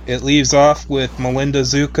it leaves off with Melinda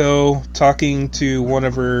Zuko talking to one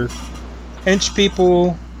of her hench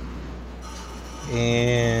people,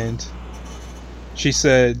 and she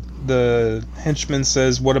said, the henchman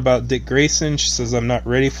says, what about Dick Grayson? She says, I'm not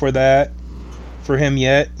ready for him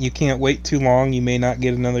yet. You can't wait too long. You may not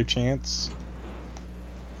get another chance.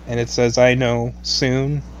 And it says, I know,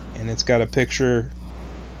 soon. And it's got a picture,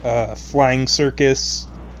 flying circus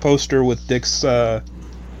poster with Dick's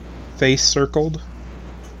face circled.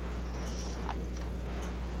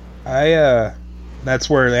 That's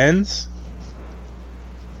where it ends.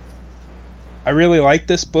 I really like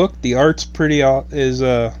this book. The art's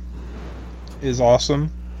is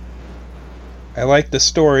awesome. I like the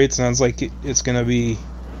story. It sounds like it's gonna be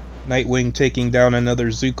Nightwing taking down another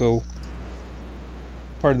Zuko,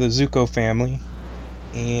 part of the Zuko family,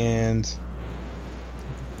 and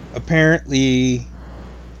apparently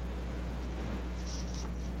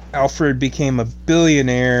Alfred became a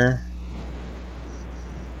billionaire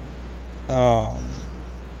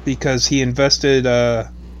because he invested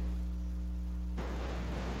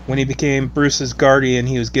when he became Bruce's guardian,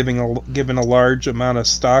 he was given a large amount of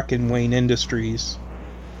stock in Wayne Industries.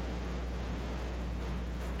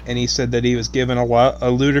 And he said that he was given a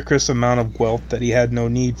ludicrous amount of wealth that he had no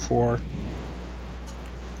need for.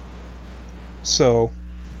 So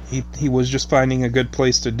He was just finding a good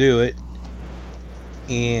place to do it,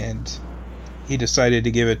 and he decided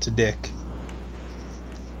to give it to Dick.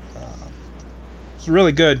 It's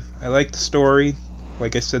really good. I like the story.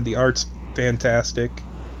 Like I said, the art's fantastic.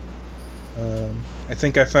 I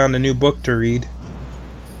think I found a new book to read.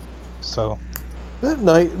 So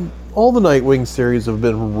All the Nightwing series have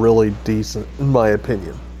been really decent, in my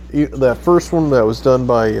opinion. That first one that was done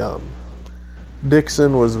by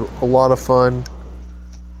Dixon was a lot of fun.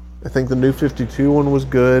 I think the New 52 one was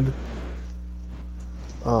good.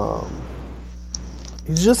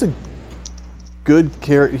 He's just a good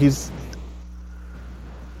character. He's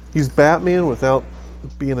Batman without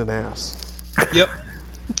being an ass. Yep.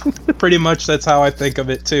 Pretty much that's how I think of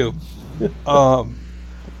it too.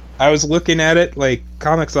 I was looking at it, like,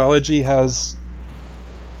 Comixology has,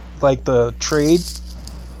 like, the trade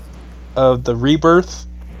of the Rebirth.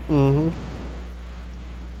 Mm-hmm.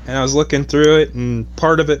 And I was looking through it, and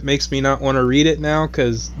part of it makes me not want to read it now,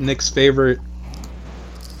 because Nick's favorite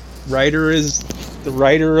writer is the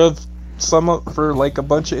writer of for, like, a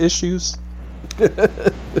bunch of issues.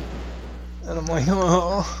 And I'm like,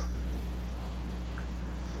 oh...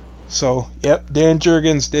 So, yep, Dan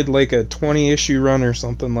Jurgens did like a 20-issue run or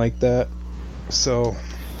something like that. So,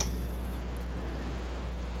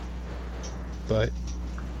 but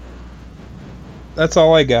that's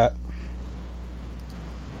all I got.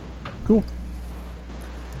 Cool.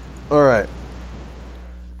 All right.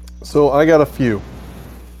 So I got a few.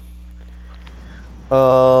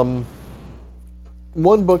 One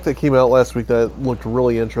book that came out last week that looked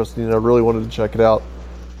really interesting and I really wanted to check it out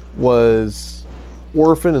was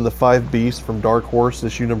Orphan and the Five Beasts from Dark Horse,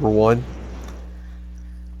 issue number 1.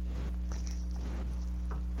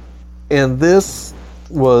 And this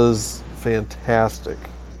was fantastic.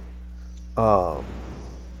 The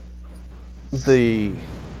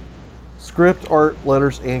script, art,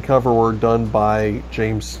 letters, and cover were done by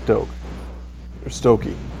James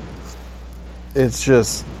Stokey.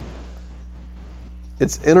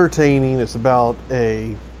 It's entertaining. It's about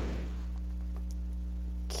a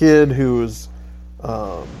kid who's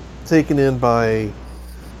taken in by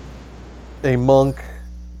a monk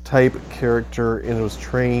type character and was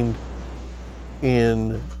trained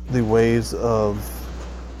in the ways of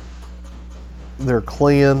their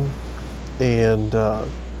clan, and the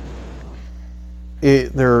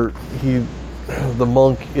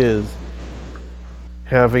monk is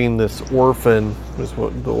having this orphan,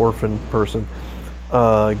 the orphan person,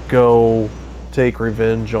 go take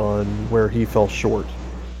revenge on where he fell short.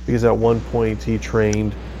 Because at one point he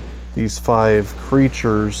trained these 5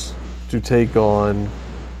 creatures to take on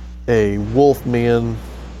a wolf man,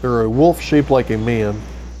 or a wolf shaped like a man.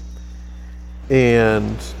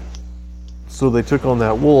 And so they took on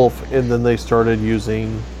that wolf, and then they started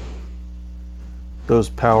using those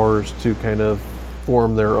powers to kind of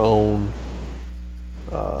form their own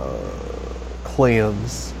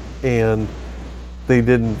clans. And they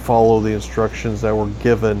didn't follow the instructions that were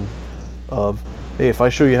given of, hey, if I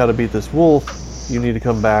show you how to beat this wolf, you need to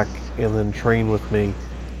come back and then train with me.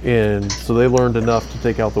 And so they learned enough to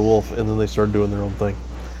take out the wolf, and then they started doing their own thing.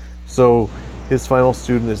 So his final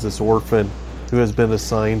student is this orphan who has been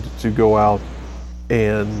assigned to go out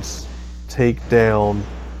and take down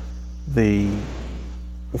the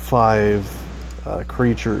 5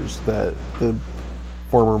 creatures that the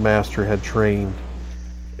former master had trained.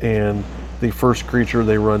 And the first creature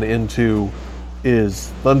they run into is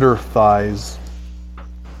Thunder Thighs.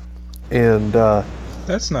 And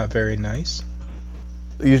that's not very nice.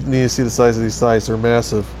 You need to see the size of these thighs; they're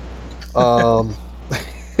massive.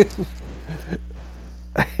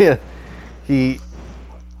 They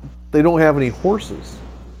don't have any horses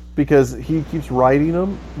because he keeps riding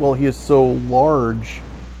them. Well, he is so large;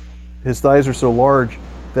 his thighs are so large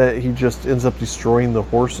that he just ends up destroying the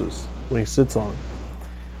horses when he sits on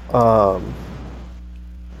them.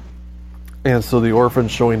 And so the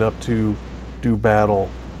orphan's showing up to do battle.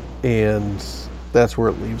 And that's where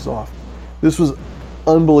it leaves off. This was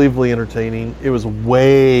unbelievably entertaining. It was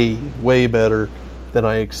way, way better than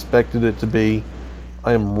I expected it to be.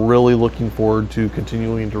 I am really looking forward to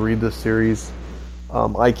continuing to read this series.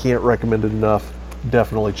 I can't recommend it enough.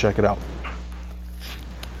 Definitely check it out.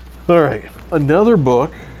 All right, another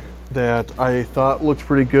book that I thought looked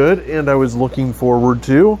pretty good and I was looking forward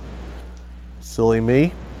to, silly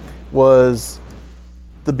me, was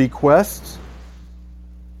The Bequest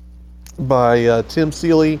by Tim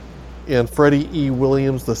Seeley and Freddie E.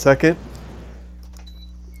 Williams II.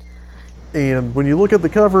 And when you look at the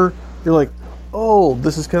cover, you're like, oh,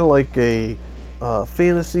 this is kind of like a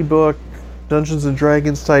fantasy book, Dungeons and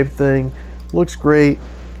Dragons type thing. Looks great.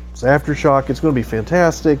 comes Aftershock. It's going to be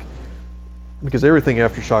fantastic because everything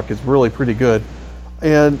Aftershock is really pretty good.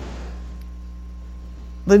 And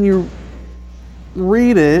then you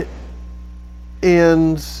read it,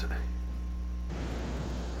 and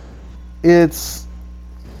it's...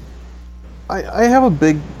 I have a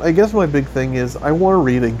big... I guess my big thing is I want to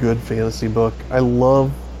read a good fantasy book. I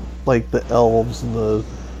love, like, the elves and the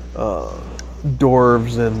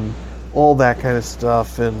dwarves and all that kind of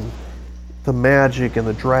stuff, and the magic and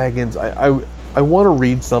the dragons. I want to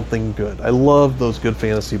read something good. I love those good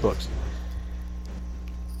fantasy books.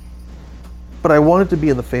 But I want it to be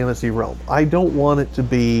in the fantasy realm. I don't want it to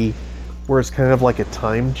be where it's kind of like a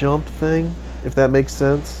time jump thing, if that makes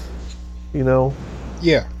sense. You know?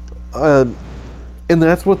 Yeah. And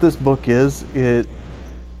that's what this book is. It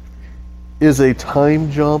is a time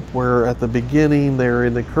jump where at the beginning they're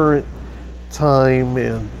in the current time,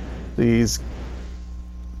 and these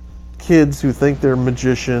kids who think they're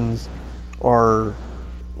magicians are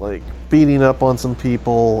like beating up on some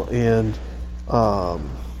people, and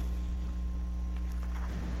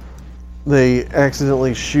they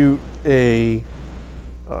accidentally shoot a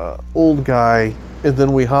old guy, and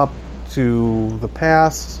then we hop to the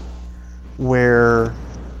past where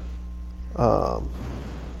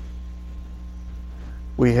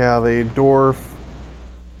we have a dwarf,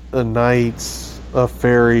 a knight, a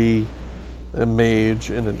fairy, a mage,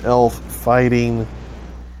 and an elf fighting,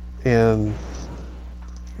 and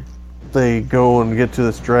they go and get to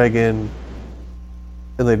this dragon,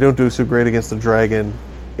 and they don't do so great against the dragon,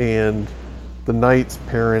 and the knight's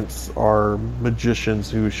parents are magicians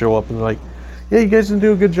who show up and they're like, yeah, you guys didn't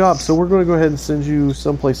do a good job, so we're going to go ahead and send you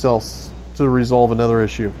someplace else to resolve another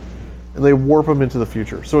issue. And they warp them into the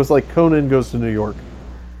future. So it's like Conan goes to New York.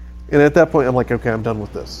 And at that point, I'm like, okay, I'm done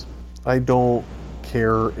with this. I don't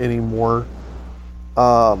care anymore.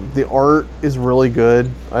 The art is really good.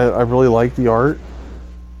 I really like the art.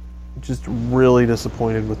 Just really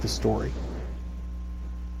disappointed with the story.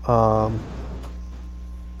 The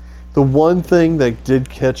one thing that did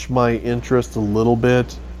catch my interest a little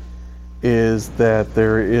bit is that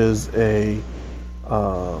there is a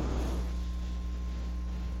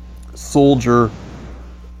soldier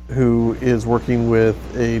who is working with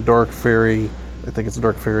a dark fairy. I think it's a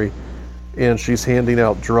dark fairy, and she's handing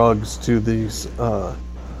out drugs to these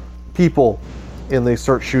people, and they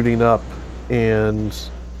start shooting up, and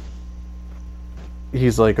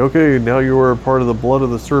he's like, okay, now you are a part of the blood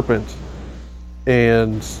of the serpent.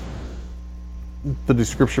 And the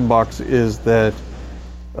description box is that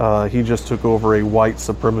he just took over a white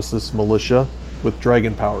supremacist militia with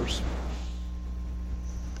dragon powers.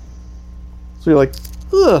 So you're like,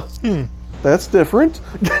 ugh, that's different.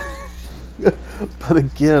 But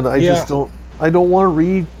again, I don't want to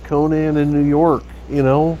read Conan in New York, you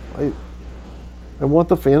know? I want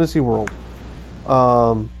the fantasy world.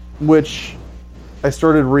 Which I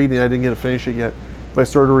started reading, I didn't get to finish it yet, but I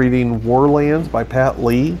started reading Warlands by Pat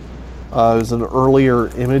Lee. It was an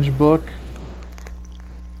earlier Image book.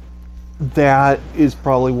 That is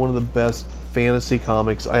probably one of the best fantasy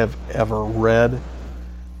comics I have ever read.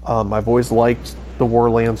 I've always liked the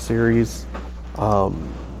Warlands series.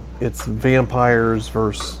 It's vampires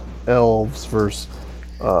versus elves versus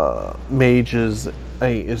mages.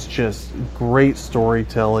 It's just great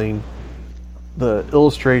storytelling. The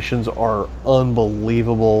illustrations are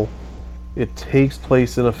unbelievable. It takes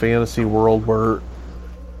place in a fantasy world where,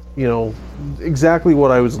 you know, exactly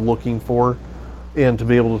what I was looking for. And to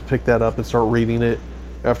be able to pick that up and start reading it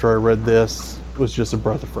after I read this was just a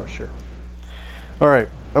breath of fresh air. All right,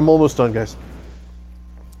 I'm almost done, guys.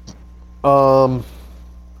 You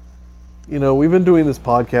know, we've been doing this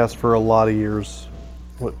podcast for a lot of years.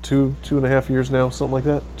 What, two and a half years now? Something like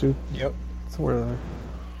that? Two? Yep. Somewhere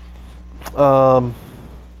there.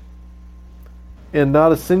 And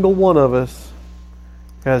not a single one of us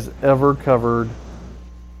has ever covered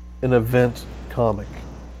an event comic.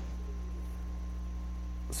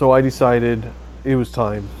 So I decided it was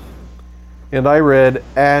time. And I read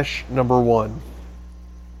Ash #1.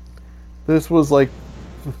 This was like,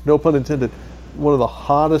 no pun intended, one of the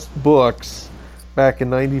hottest books back in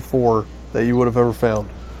 '94 that you would have ever found.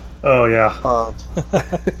 Oh, yeah.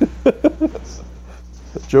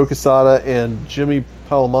 Joe Quesada and Jimmy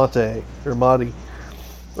Palamante, or Mahdi.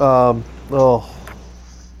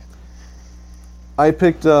 I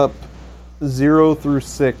picked up 0 through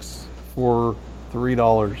 6 for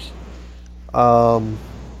 $3.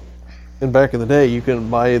 And back in the day, you can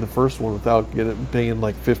buy the first one without paying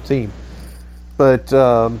like $15. But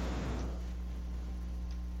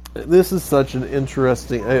this is such an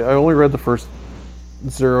interesting. I only read the first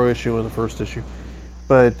 0 issue and the first issue,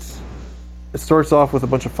 but It starts off with a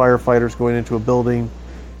bunch of firefighters going into a building.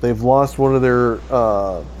 They've lost one of their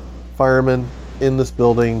firemen in this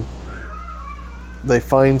building. They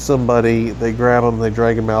find somebody, they grab him, they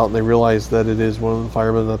drag him out, and they realize that it is one of the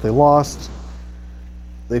firemen that they lost.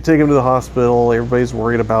 They take him to the hospital. Everybody's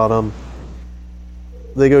worried about him.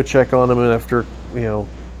 They go check on him, and after,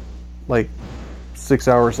 like 6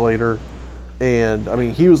 hours later, and I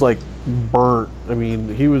mean, he was like burnt. I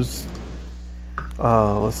mean, he was,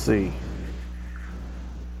 let's see.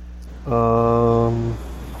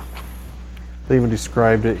 They even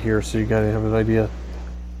described it here, so you gotta have an idea.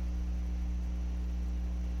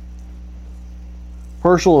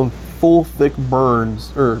 Partial and full thickness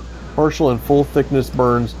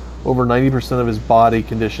burns over 90% of his body,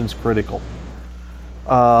 conditions critical.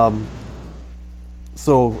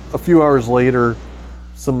 So a few hours later,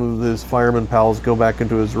 some of his fireman pals go back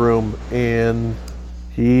into his room, and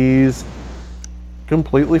he's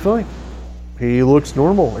completely fine. He looks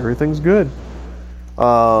normal. Everything's good.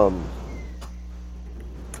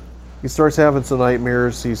 He starts having some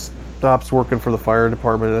nightmares. He stops working for the fire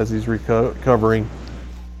department as he's recovering.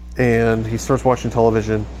 And he starts watching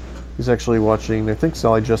television. He's actually watching, I think,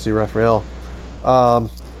 Sally Jesse Raphael. And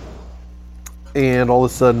all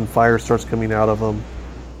of a sudden, fire starts coming out of him.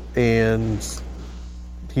 And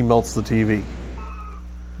he melts the TV.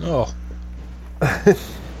 Oh. I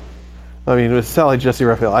mean, it was Sally Jesse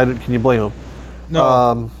Raphael. Can you blame him?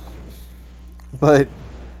 No. But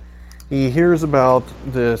he hears about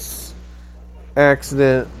this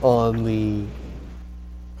accident on the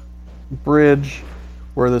bridge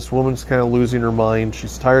where this woman's kind of losing her mind.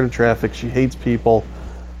 She's tired of traffic. She hates people.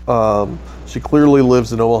 She clearly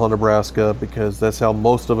lives in Omaha, Nebraska, because that's how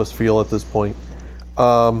most of us feel at this point.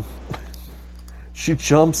 She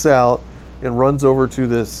jumps out and runs over to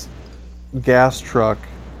this gas truck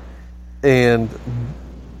and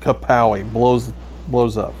kapowie,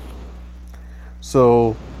 blows up.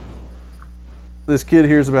 So this kid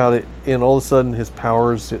hears about it, and all of a sudden his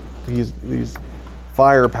powers, these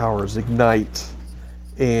fire powers ignite,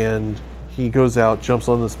 and he goes out, jumps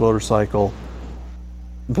on this motorcycle.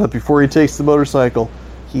 But before he takes the motorcycle,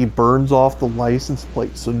 he burns off the license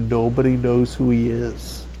plate so nobody knows who he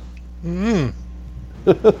is.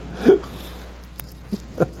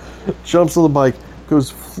 Jumps on the bike, goes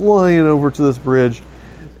flying over to this bridge,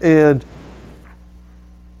 and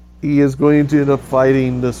he is going to end up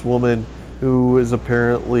fighting this woman who is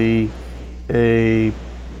apparently a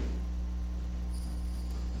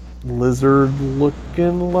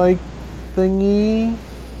lizard-looking like thingy.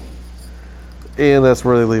 And that's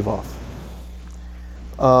where they leave off.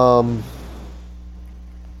 I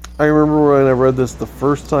remember when I read this the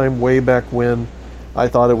first time way back when, I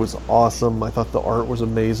thought it was awesome. I thought the art was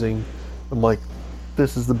amazing. I'm like,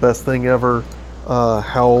 this is the best thing ever.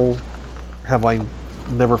 How have I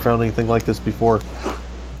never found anything like this before?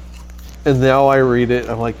 And now I read it,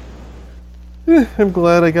 I'm like, I'm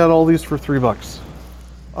glad I got all these for $3.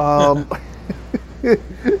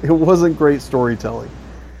 It wasn't great storytelling,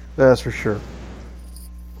 that's for sure.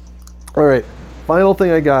 Alright, final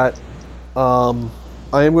thing I got. I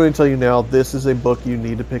am going to tell you now, this is a book you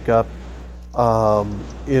need to pick up.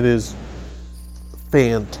 It is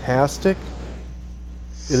fantastic.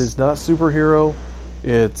 It is not superhero.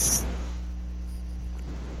 It's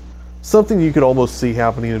something you could almost see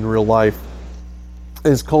happening in real life.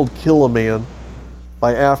 It's called Kill a Man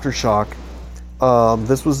by Aftershock.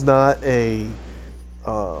 This was not a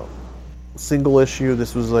single issue.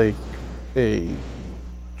 This was a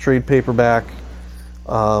trade paperback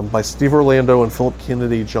by Steve Orlando and Philip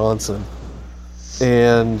Kennedy Johnson.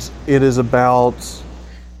 And it is about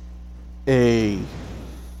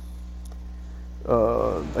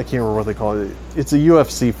I can't remember what they call it. It's a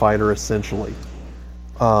UFC fighter, essentially.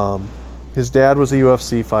 His dad was a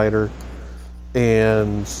UFC fighter,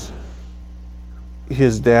 and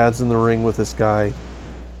his dad's in the ring with this guy,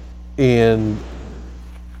 and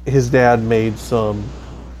his dad made some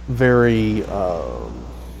very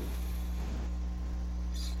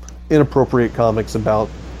inappropriate comics about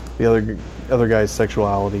the other guy's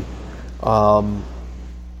sexuality, and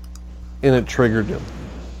it triggered him.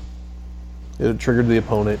 It triggered the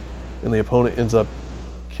opponent, and the opponent ends up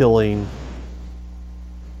killing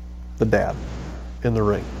the dad in the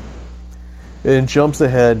ring. And jumps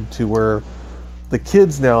ahead to where the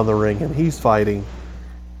kid's now in the ring and he's fighting,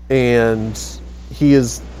 and he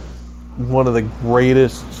is one of the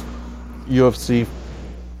greatest UFC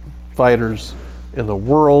fighters in the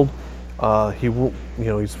world.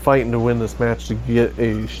 He's fighting to win this match to get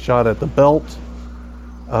a shot at the belt.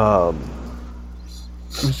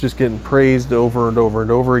 He's just getting praised over and over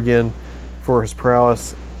and over again for his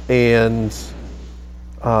prowess, and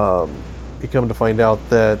you come to find out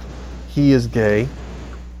that he is gay,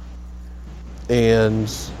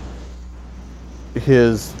 and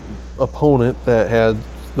his opponent that had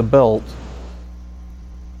the belt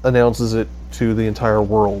announces it to the entire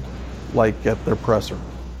world, like at their presser.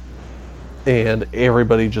 And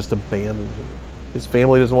everybody just abandons him. His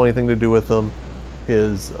family doesn't want anything to do with him.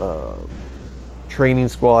 His training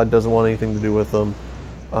squad doesn't want anything to do with him.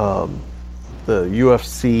 The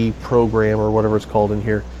UFC program, or whatever it's called in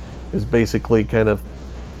here, is basically kind of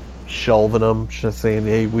shelving him, just saying,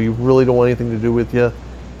 hey, we really don't want anything to do with you,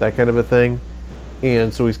 that kind of a thing.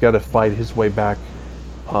 And so he's got to fight his way back.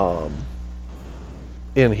 And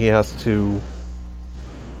he has to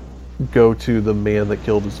go to the man that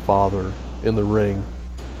killed his father in the ring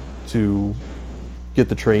to get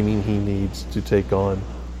the training he needs to take on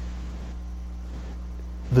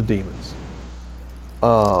the demons.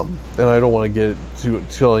 And I don't want to get to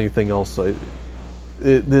tell anything else.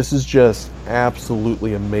 This is just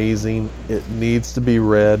absolutely amazing. It needs to be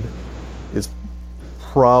read. It's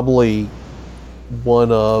probably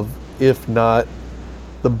one of, if not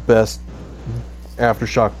the best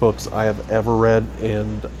Aftershock books I have ever read,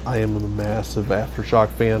 and I am a massive Aftershock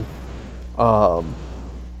fan. So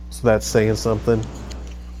that's saying something.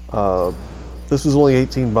 This was only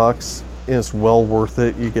 $18, and it's well worth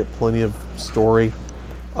it. You get plenty of story.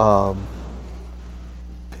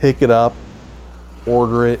 Pick it up,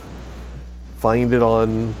 order it, find it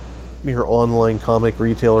on your online comic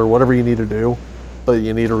retailer, whatever you need to do, but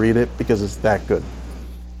you need to read it because it's that good.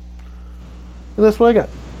 And that's what I got.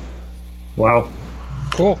 Wow.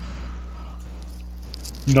 Cool.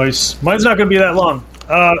 Nice. Mine's not going to be that long.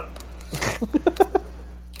 I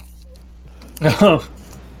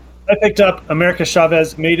picked up America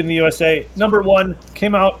Chavez, Made in the USA. Number 1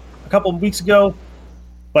 came out a couple of weeks ago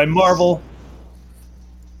by Marvel.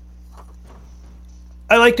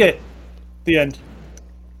 I liked it. The end.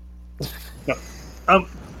 No.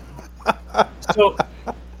 So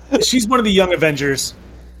she's one of the young Avengers,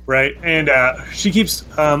 right? And she keeps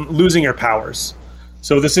losing her powers.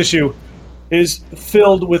 So this issue is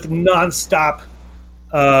filled with nonstop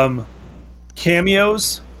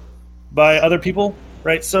cameos by other people,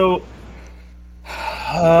 right? So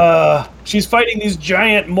she's fighting these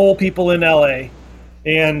giant mole people in LA,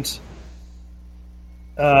 and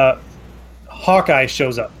Hawkeye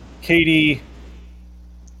shows up. Katie,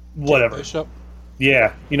 whatever. Bishop.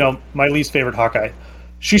 Yeah, my least favorite Hawkeye.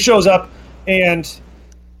 She shows up, and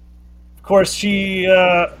of course she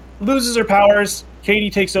loses her powers.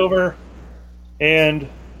 Katie takes over, and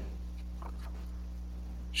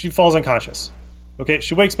she falls unconscious. Okay,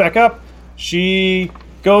 she wakes back up. She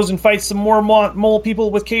goes and fights some more mole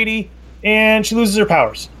people with Katie, and she loses her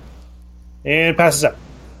powers and passes out.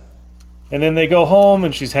 And then they go home,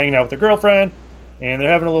 and she's hanging out with her girlfriend, and they're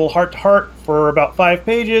having a little heart-to-heart for about 5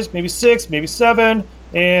 pages, maybe 6, maybe 7,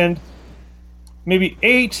 and maybe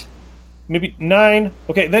 8, maybe 9.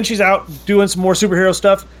 Okay, then she's out doing some more superhero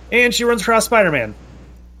stuff, and she runs across Spider-Man.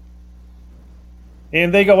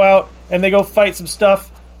 And they go out, and they go fight some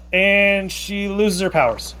stuff, and she loses her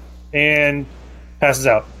powers and passes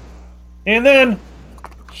out. And then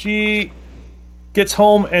she gets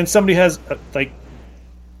home, and somebody has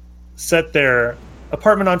set their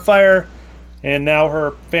apartment on fire, and now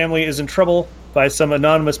her family is in trouble by some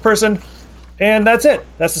anonymous person. And that's it.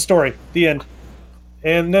 That's the story. The end.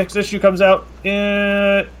 And the next issue comes out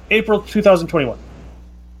in April 2021.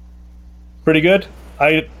 Pretty good.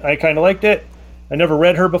 I kind of liked it. I never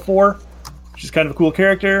read her before. She's kind of a cool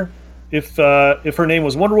character. If her name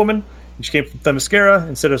was Wonder Woman, and she came from Themyscira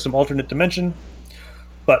instead of some alternate dimension.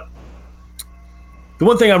 But the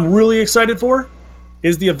one thing I'm really excited for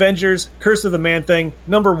is the Avengers Curse of the Man-Thing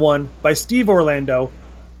 #1 by Steve Orlando.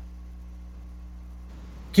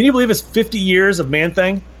 Can you believe it's 50 years of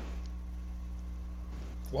Man-Thing?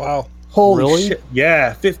 Wow. Holy shit.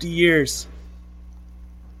 Yeah, 50 years.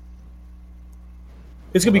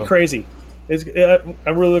 It's going to be crazy.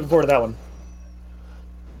 I'm really looking forward to that one.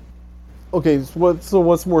 Okay, so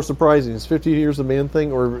what's more surprising? Is 50 years of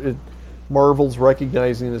Man-Thing, or Marvel's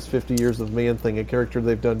recognizing as 50 years of Man-Thing, a character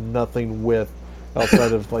they've done nothing with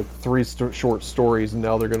outside of 3 short stories, and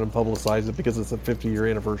now they're going to publicize it because it's a 50-year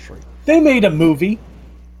anniversary? They made a movie.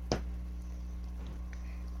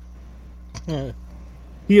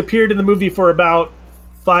 He appeared in the movie for about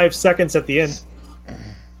 5 seconds at the end.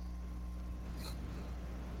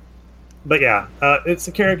 But yeah, it's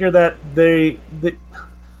a character that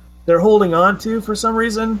they're holding on to for some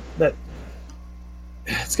reason. That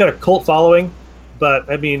it's got a cult following,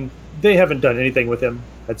 but I mean, they haven't done anything with him.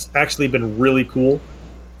 It's actually been really cool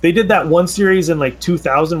They did that one series in like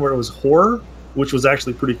 2000 where it was horror, which was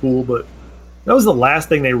actually pretty cool, but that was the last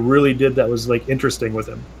thing they really did that was like interesting with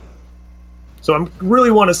him. So I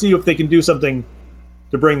really want to see if they can do something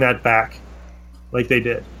to bring that back, like they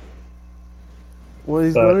did. What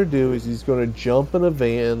he's going to do is he's going to jump in a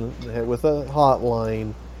van with a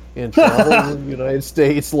hotline and travel to the United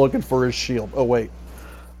States looking for his shield. Oh wait,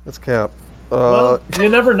 that's Cap. Well, you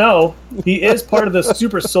never know. He is part of the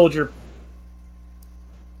super soldier.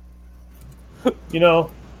 You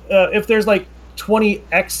know, if there's like 20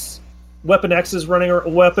 Weapon X's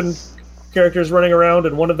weapon characters running around,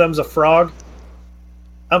 and one of them's a frog,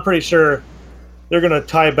 I'm pretty sure they're gonna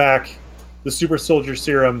tie back the super soldier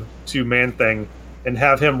serum to Man-Thing and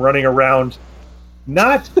have him running around,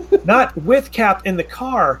 not with Cap in the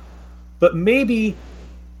car, but maybe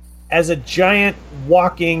as a giant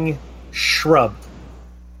walking shrub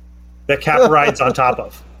that Cap rides on top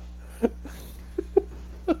of.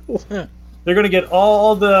 They're going to get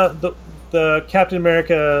all the Captain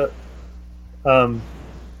America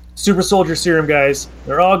super soldier serum guys.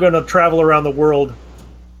 They're all going to travel around the world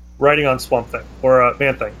riding on Swamp Thing or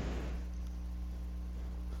Man-Thing.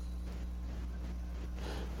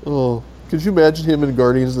 Oh, could you imagine him in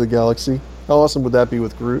Guardians of the Galaxy? How awesome would that be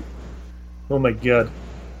with Groot? Oh my god.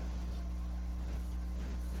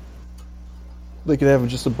 They could have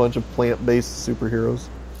just a bunch of plant-based superheroes.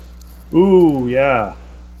 Ooh, yeah.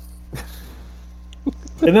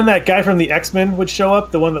 And then that guy from the X-Men would show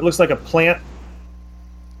up, the one that looks like a plant.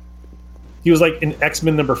 He was like in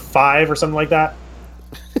X-Men number 5 or something like that.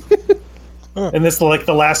 And this is like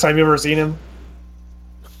the last time you ever seen him.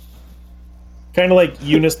 Kind of like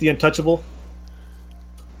Eunice the Untouchable.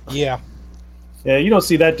 Yeah. Yeah, you don't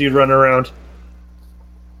see that dude running around.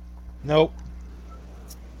 Nope.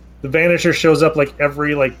 The Vanisher shows up like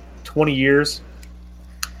every 20 years.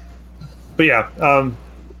 But yeah, I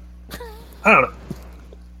don't know.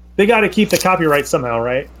 They got to keep the copyright somehow,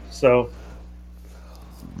 right? So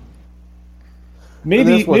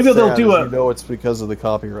maybe they'll do a. You know, it's because of the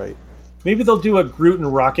copyright. Maybe they'll do a Groot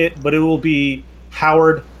and Rocket, but it will be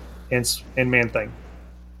Howard and Man-Thing.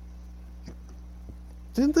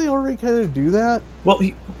 Didn't they already kind of do that? Well,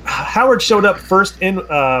 Howard showed up first in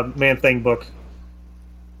Man-Thing book,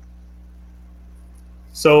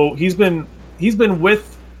 so he's been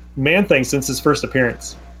with Man-Thing since his first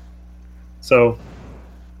appearance. So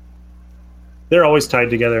they're always tied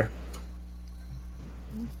together.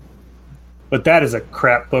 But that is a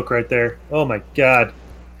crap book right there. Oh my god.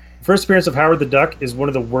 First appearance of Howard the Duck is one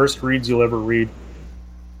of the worst reads you'll ever read.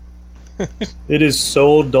 It is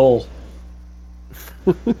so dull.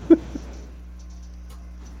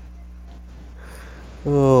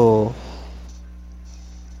 Oh.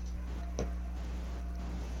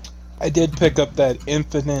 I did pick up that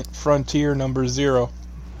Infinite Frontier number 0.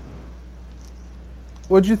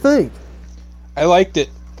 What'd you think? I liked it.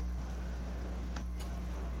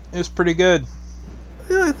 It was pretty good.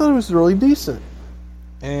 Yeah, I thought it was really decent.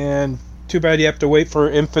 And too bad you have to wait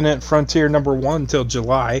for Infinite Frontier number 1 till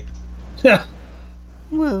July. Yeah.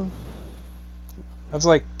 Well, I was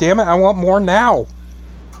like, damn it, I want more now.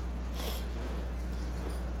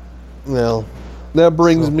 well, that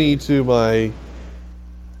brings me to my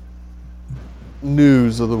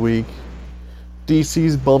news of the week.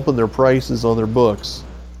 DC's bumping their prices on their books.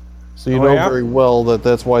 So you know very well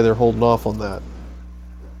that's why they're holding off on that.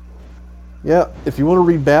 Yeah, if you want to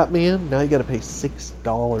read Batman, now you got to pay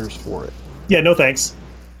 $6 for it. Yeah, no thanks.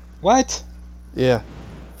 What? Yeah,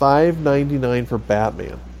 $5.99 for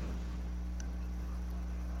Batman,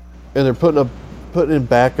 and they're putting in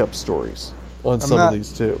backup stories on some of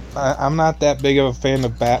these too. I'm not that big of a fan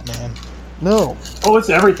of Batman. No. Oh, it's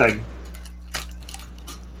everything.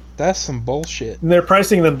 That's some bullshit. And they're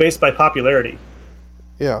pricing them based by popularity.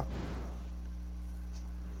 Yeah.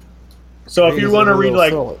 So if you want to read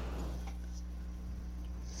sell it.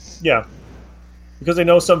 Yeah, because they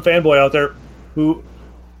know some fanboy out there who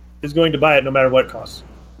is going to buy it no matter what it costs.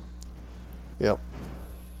 Yep.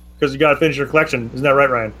 Because you got to finish your collection. Isn't that right,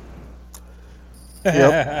 Ryan?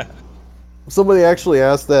 Yep. Somebody actually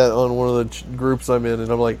asked that on one of the groups I'm in,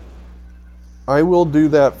 and I'm like, I will do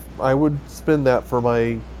that. I would spend that for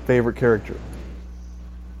my favorite character.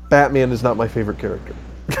 Batman is not my favorite character.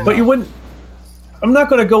 But you wouldn't. I'm not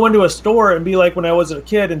going to go into a store and be like when I was a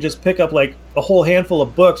kid and just pick up like a whole handful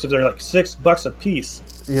of books if they're like $6 a piece.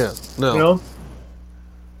 Yeah. No. You know?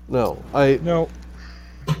 No. No.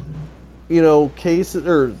 You know, cases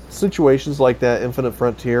or situations like that, Infinite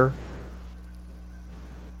Frontier.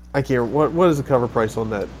 I can't. What is the cover price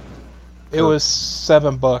on that? It was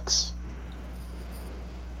 $7.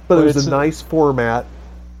 But it was a nice format.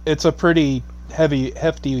 It's a pretty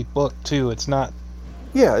hefty book too. It's not,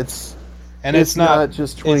 Yeah, it's not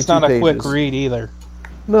just 22 it's not a quick pages. read either.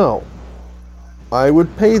 No. I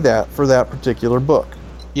would pay that for that particular book.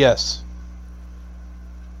 Yes.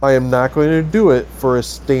 I am not going to do it for a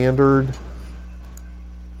standard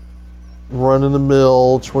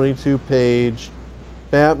run-of-the-mill 22-page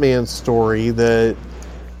Batman story that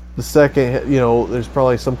the second, there's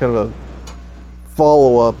probably some kind of a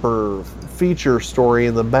follow-up or feature story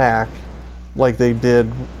in the back like they did.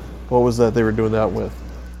 What was that they were doing that with?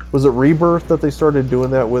 Was it Rebirth that they started doing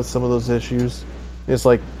that with, some of those issues? It's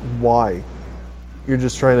like, why? You're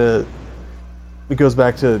just trying to... It goes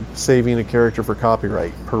back to saving a character for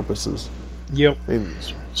copyright purposes. Yep.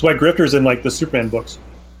 That's why Grifter's in like the Superman books.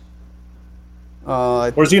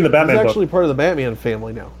 Or is he in the Batman He's book? actually part of the Batman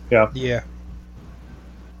family now. Yeah. Yeah.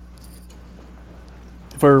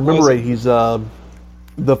 If I remember Was right, it- he's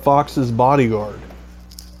the Fox's bodyguard.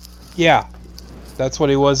 Yeah. That's what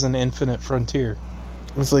he was in Infinite Frontier.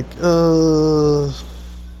 It's like,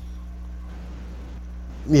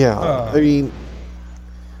 yeah. I mean,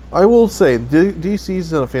 I will say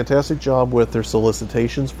DC's done a fantastic job with their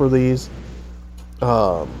solicitations for these.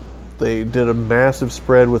 They did a massive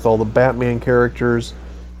spread with all the Batman characters.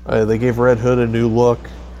 They gave Red Hood a new look.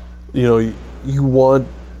 You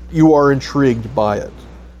are intrigued by it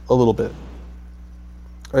a little bit.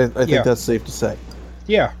 I think Yeah. that's safe to say.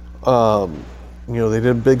 Yeah. They did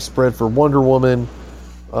a big spread for Wonder Woman.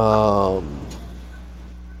 I'm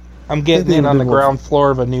getting they in on did the one- ground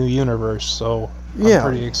floor of a new universe, so Yeah. I'm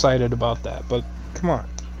pretty excited about that. But come on.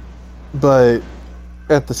 But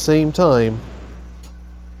at the same time,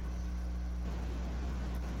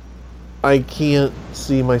 I can't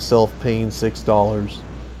see myself paying $6,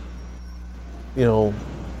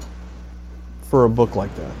 for a book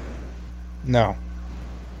like that. No.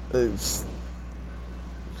 It's,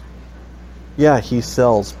 yeah, he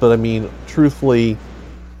sells, but I mean, truthfully,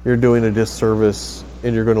 you're doing a disservice,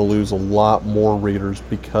 and you're going to lose a lot more readers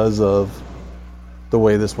because of the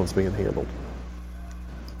way this one's being handled.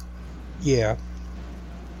 Yeah.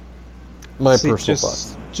 My See, personal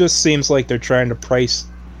thoughts. just seems like they're trying to price,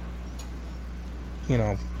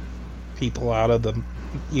 people out of the,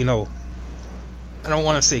 I don't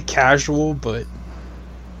want to say casual, but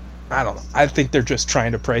I don't know. I think they're just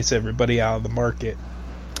trying to price everybody out of the market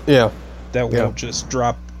Yeah. that Yeah. won't just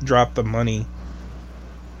drop the money.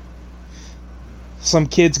 Some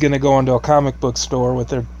kid's gonna go into a comic book store with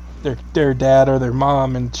their dad or their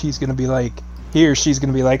mom, and she's gonna be like, she's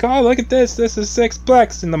gonna be like, oh, look at this is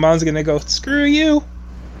 $6, and the mom's gonna go, screw you.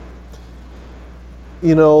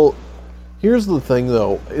 Here's the thing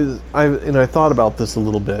though, is I thought about this a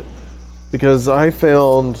little bit, because I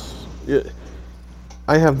found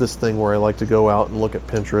I have this thing where I like to go out and look at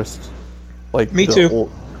Pinterest. Like Me the too.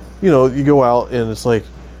 old- you go out and it's like,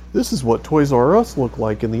 this is what Toys R Us looked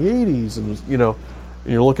like in the 80s, and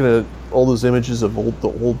and you're looking at all those images of the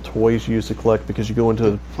old toys you used to collect, because you go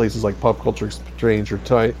into places like Pop Culture Exchange or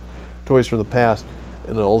Toys from the Past,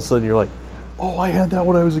 and then all of a sudden you're like, oh, I had that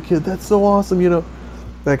when I was a kid. That's so awesome,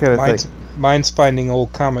 that kind of thing. Mine's finding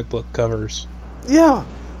old comic book covers. Yeah.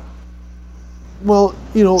 Well,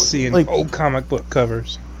 Seeing like old comic book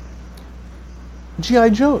covers. G.I.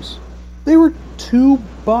 Joes, they were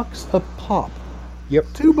 $2 a pop. Yep.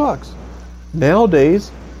 $2.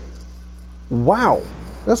 Nowadays, wow,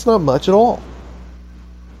 that's not much at all.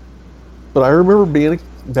 But I remember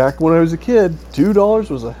back when I was a kid, $2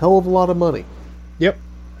 was a hell of a lot of money. Yep.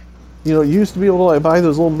 You used to be able to buy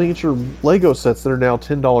those little miniature Lego sets that are now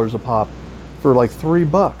 $10 a pop for like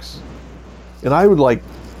 $3. And I would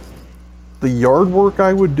the yard work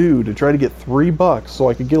I would do to try to get $3 so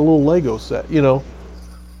I could get a little Lego set,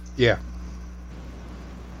 Yeah.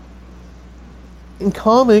 In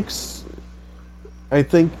comics, I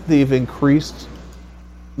think they've increased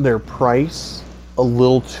their price a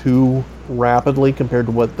little too rapidly compared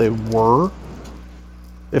to what they were,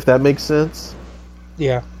 if that makes sense.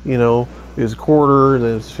 Yeah. It was a quarter,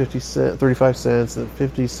 then it was 50 cents, 35 cents, then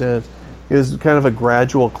 50 cents. It was kind of a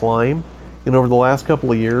gradual climb. And over the last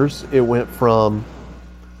couple of years, it went from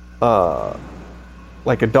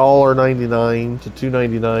like $1.99 to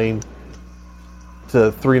 $2.99 to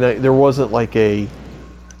 $3.99. There wasn't like a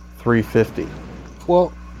 $3.50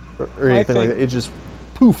 Well, or anything like that. It just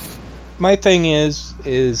poof. my thing is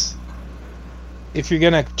if you're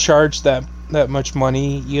gonna charge that much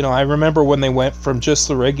money, I remember when they went from just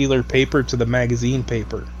the regular paper to the magazine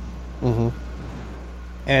paper. Mm-hmm.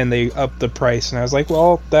 And they upped the price, and I was like,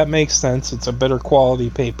 well, that makes sense. It's a better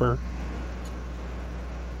quality paper.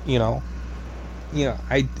 I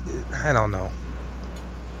don't know.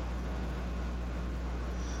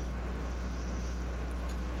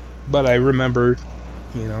 But I remember,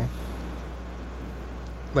 you know,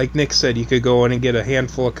 like Nick said, you could go in and get a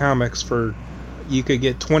handful of comics for, you could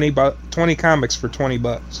get 20 comics for $20.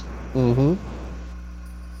 Mm-hmm.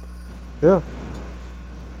 Yeah.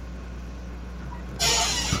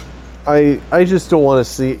 I just don't want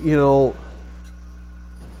to see, you know,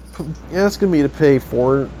 asking me to pay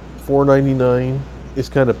 $4.99 is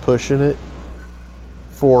kind of pushing it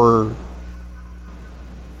for,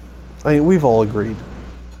 I mean, we've all agreed.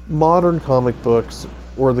 Modern comic books,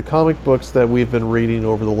 or the comic books that we've been reading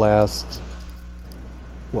over the last,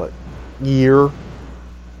 year,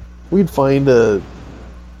 we'd find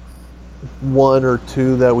one or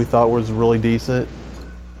two that we thought was really decent.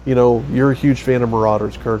 You know, you're a huge fan of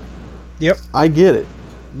Marauders, Kirk. Yep. I get it.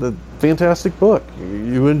 The fantastic book.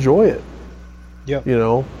 You enjoy it. Yep. You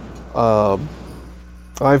know,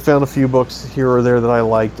 I found a few books here or there that I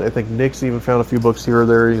liked. I think Nick's even found a few books here or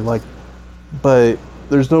there he liked. But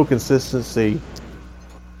there's no consistency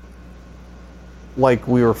like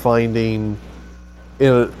we were finding.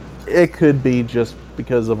 It could be just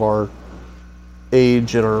because of our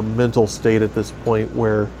age and our mental state at this point,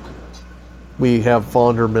 where we have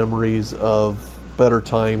fonder memories of better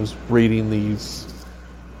times reading these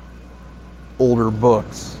older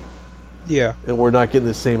books. Yeah. And we're not getting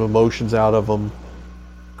the same emotions out of them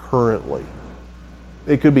currently.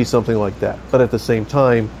 It could be something like that. But at the same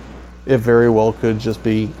time, it very well could just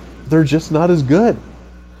be, they're just not as good.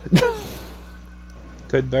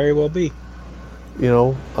 Could very well be. You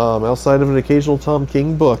know, outside of an occasional Tom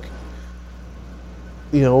King book,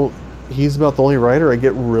 you know, he's about the only writer I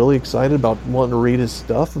get really excited about wanting to read his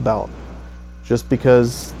stuff about, just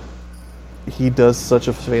because he does such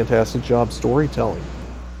a fantastic job storytelling.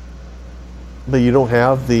 But you don't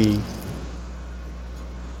have the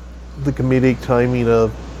comedic timing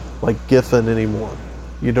of like Giffen anymore.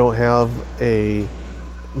 You don't have a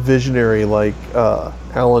visionary like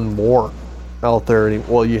Alan Moore out there anymore.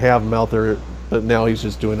 Well, you have him out there, but now he's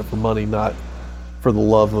just doing it for money, not for the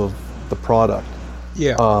love of the product.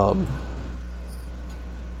 Yeah.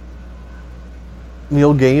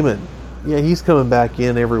 Neil Gaiman, yeah, he's coming back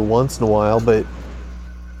in every once in a while, but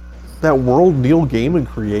that world Neil Gaiman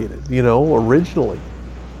created, you know, originally,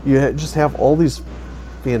 you just have all these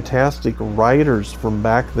fantastic writers from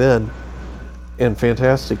back then, and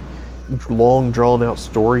fantastic long drawn out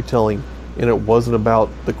storytelling, and it wasn't about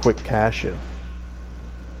the quick cash in,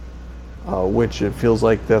 which it feels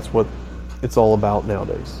like that's what it's all about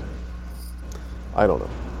nowadays. I don't know.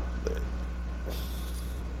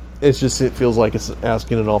 It's just, it feels like it's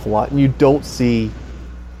asking an awful lot. And you don't see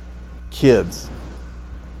kids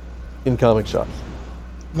in comic shops.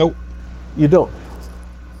 Nope. You don't.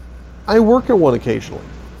 I work at one occasionally.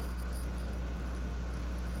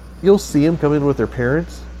 You'll see them come in with their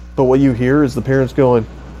parents, but what you hear is the parents going,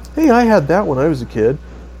 "Hey, I had that when I was a kid,"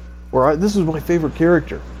 or "This is my favorite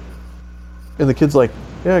character." And the kid's like,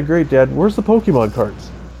 "Yeah, great, Dad. Where's the Pokemon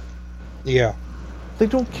cards?" Yeah. They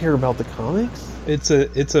don't care about the comics. It's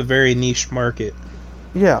a very niche market.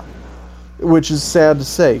 Yeah, which is sad to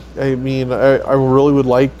say. I mean, I really would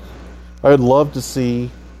like, I'd love to see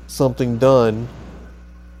something done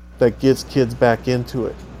that gets kids back into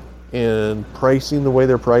it. And pricing the way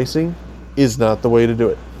they're pricing is not the way to do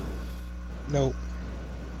it. Nope.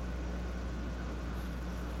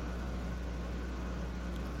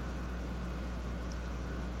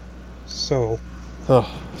 So.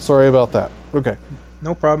 Oh, sorry about that. Okay.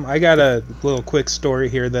 No problem. I got a little quick story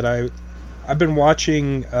here that I've been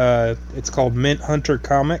watching. It's called Mint Hunter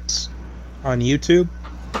Comics on YouTube.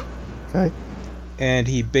 Okay. And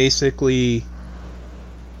he basically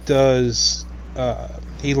does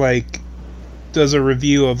does a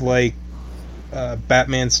review of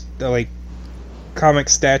Batman's comic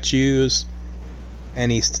statues,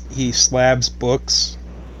 and he slabs books.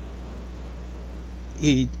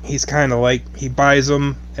 He's kind of like, he buys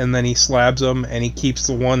them and then he slabs them, and he keeps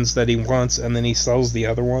the ones that he wants, and then he sells the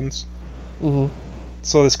other ones. Mm-hmm.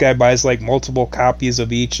 So this guy buys multiple copies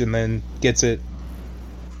of each and then gets it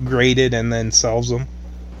graded and then sells them.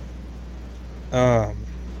 I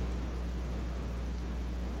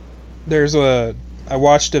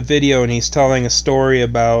watched a video, and he's telling a story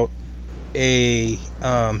about he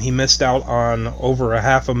missed out on over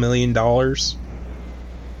 $500,000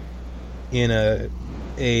 in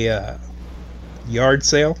a yard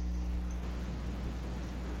sale.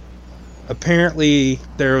 Apparently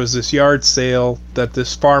there was this yard sale that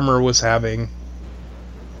this farmer was having,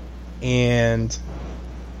 and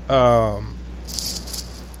the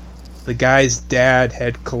guy's dad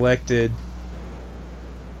had collected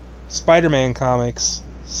Spider-Man comics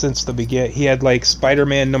since the beginning. He had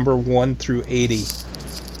Spider-Man number 1 through 80,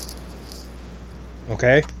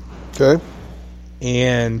 Okay? Okay.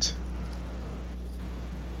 And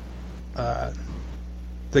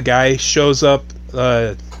the guy shows up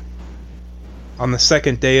on the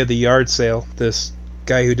second day of the yard sale, this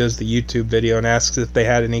guy who does the YouTube video, and asks if they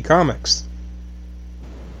had any comics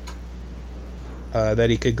that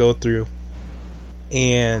he could go through.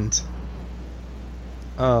 And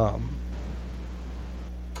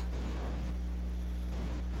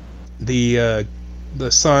the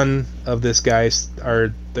son of this guy,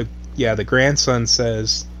 or the grandson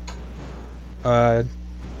says,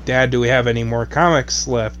 Dad, do we have any more comics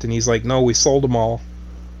left? And he's like, no, we sold them all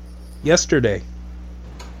yesterday.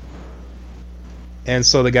 And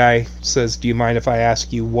so the guy says, do you mind if I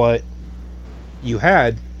ask you what you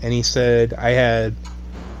had? And he said, I had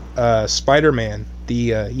Spider-Man,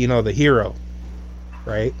 the hero,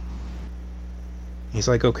 right? He's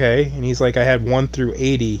like, okay. And he's like, I had 1 through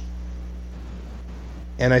 80,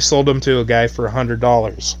 and I sold them to a guy for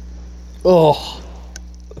 $100. Oh.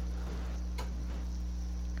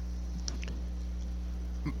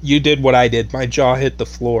 You did what I did. My jaw hit the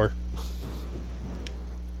floor.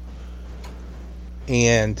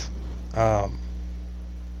 And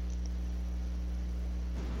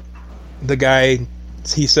the guy,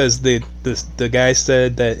 he says the guy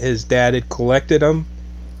said that his dad had collected them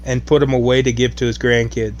and put them away to give to his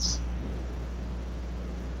grandkids.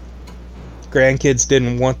 Grandkids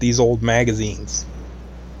didn't want these old magazines.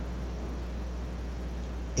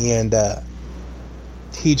 And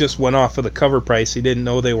he just went off of the cover price. He didn't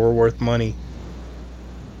know they were worth money.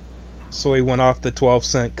 So he went off the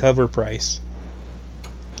 12-cent cover price.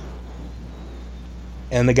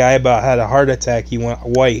 And the guy about had a heart attack. He went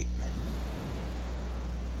white.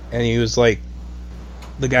 And he was like,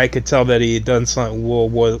 the guy could tell that he had done something. Well,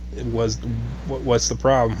 what's the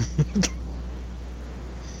problem?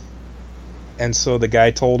 And so the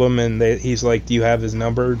guy told him, and he's like, do you have his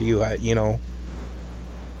number? Do you, And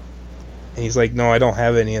he's like, no, I don't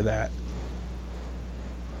have any of that.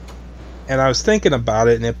 And I was thinking about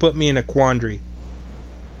it, and it put me in a quandary.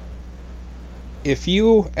 If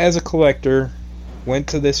you, as a collector, went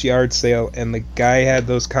to this yard sale and the guy had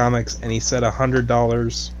those comics and he said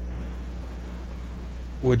 $100,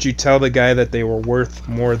 would you tell the guy that they were worth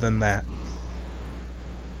more than that?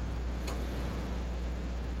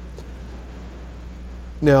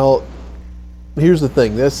 Now, here's the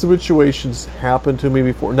thing. That situation's happened to me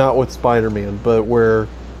before. Not with Spider-Man, but where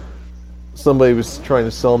somebody was trying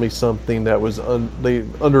to sell me something that was they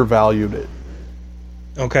undervalued it.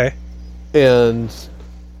 Okay. And,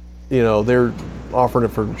 they're offering it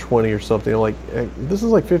for 20 or something. I'm like, hey, this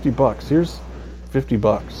is like $50. Here's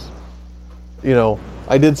 $50.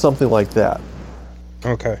 I did something like that.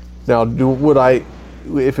 Okay. Now,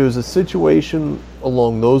 if it was a situation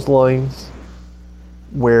along those lines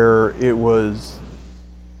where it was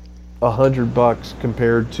 $100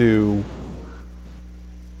 compared to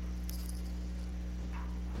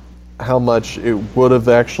how much it would have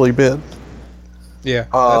actually been. Yeah.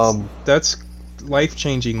 That's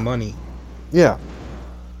life-changing money. Yeah.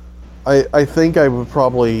 I think I would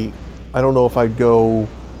probably, I don't know if I'd go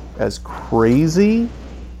as crazy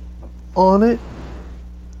on it,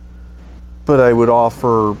 but I would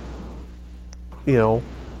offer,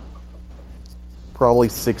 probably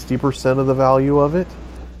 60% of the value of it.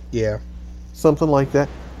 Yeah. Something like that.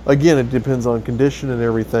 Again, it depends on condition and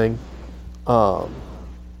everything.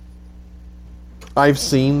 I've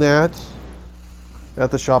seen that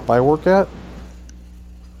at the shop I work at.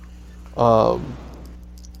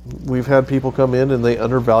 We've had people come in and they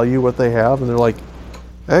undervalue what they have, and they're like,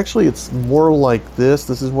 actually, it's more like this.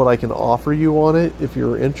 This is what I can offer you on it if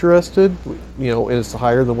you're interested. And it's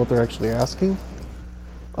higher than what they're actually asking.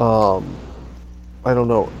 I don't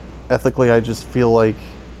know. Ethically, I just feel like,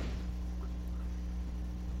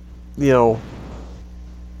 not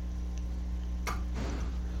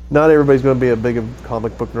everybody's going to be as big a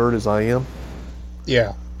comic book nerd as I am.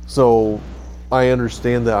 Yeah. So I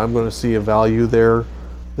understand that I'm going to see a value there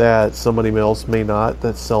that somebody else may not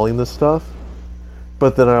that's selling this stuff.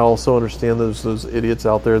 But then I also understand there's those idiots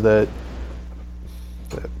out there that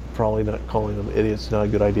probably not calling them idiots, not a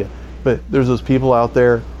good idea. But there's those people out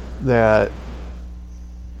there that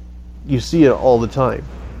you see it all the time.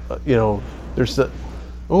 There's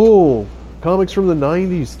comics from the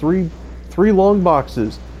 90s, three long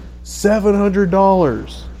boxes,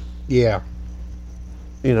 $700. Yeah.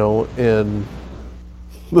 And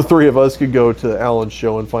the three of us could go to Alan's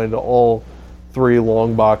show and find all 3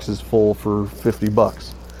 long boxes full for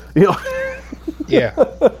 $50. Yeah.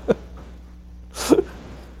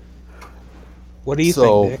 What do you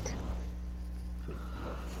think, Nick?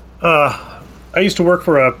 I used to work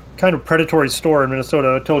for a kind of predatory store in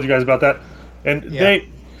Minnesota. I told you guys about that. And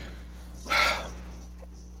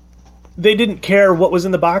they didn't care what was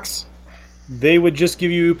in the box. They would just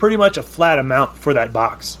give you pretty much a flat amount for that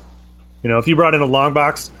box. You know, if you brought in a long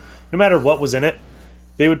box, no matter what was in it,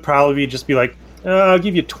 they would probably just be like, I'll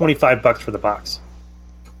give you $25 for the box.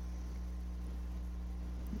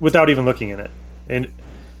 Without even looking in it. And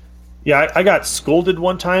yeah, I got scolded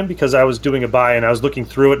one time because I was doing a buy and I was looking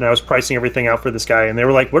through it and I was pricing everything out for this guy. And they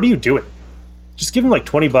were like, what are you doing? Just give him like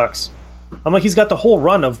 $20. I'm like, he's got the whole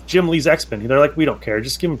run of Jim Lee's X-Men. They're like, we don't care.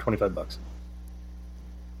 Just give him $25.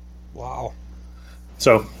 Wow.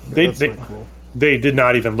 So That's not cool. they did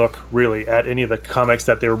not even look really at any of the comics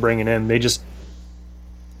that they were bringing in. They just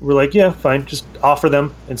were like, yeah, fine. Just offer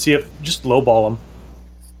them and see if, just lowball them.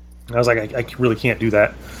 And I was like, I really can't do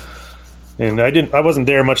that. And I wasn't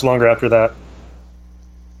there much longer after that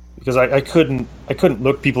because I couldn't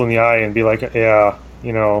look people in the eye and be like, yeah,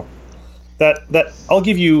 you know, that I'll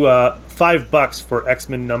give you $5 for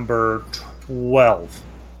X-Men number 12.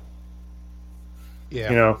 Yeah.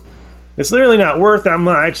 You know, it's literally not worth that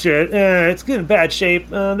much. It's good in bad shape.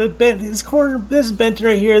 This is bent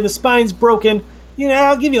right here. The spine's broken. You know,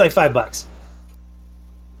 I'll give you like $5.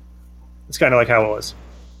 It's kind of like how it was.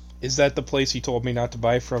 Is that the place you told me not to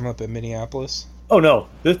buy from up in Minneapolis? Oh no,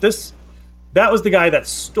 that was the guy that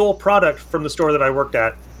stole product from the store that I worked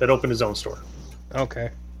at that opened his own store.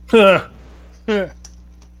 Okay.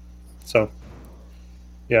 So,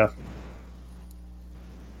 yeah.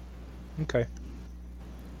 Okay.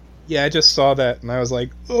 Yeah, I just saw that and I was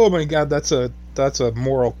like, "Oh my god, that's a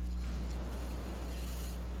moral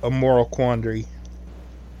quandary."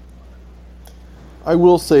 I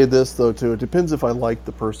will say this though too. It depends if I like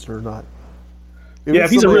the person or not. Yeah, if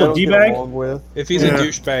it's he's a somebody real I don't get D-bag. along with, If he's Yeah. a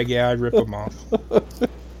douchebag, yeah, I'd rip him off.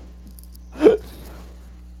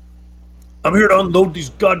 I'm here to unload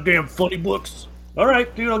these goddamn funny books. All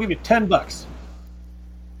right, dude, I'll give you $10.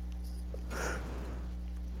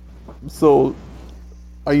 So,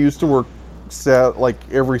 I used to work like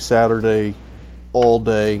every Saturday, all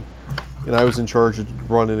day, and I was in charge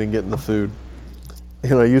of running and getting the food.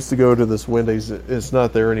 And I used to go to this Wendy's. It's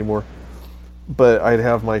not there anymore, but I'd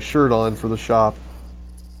have my shirt on for the shop.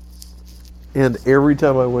 And every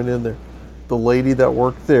time I went in there, the lady that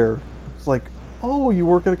worked there was like, "Oh, you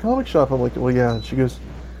work at a comic shop?" I'm like, "Well, yeah." And she goes,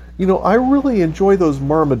 "You know, I really enjoy those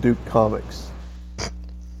Marmaduke comics."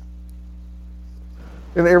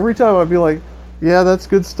 And every time I'd be like, "Yeah, that's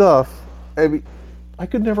good stuff." I mean, I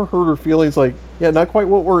could never hurt her feelings. Like, yeah, not quite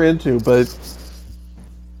what we're into, but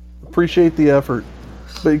appreciate the effort.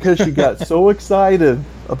 But because she got so excited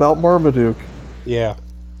about Marmaduke, Yeah.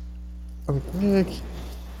 I'm like,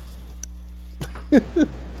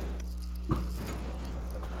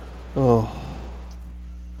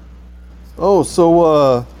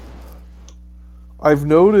 so I've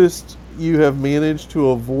noticed you have managed to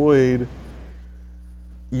avoid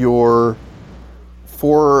your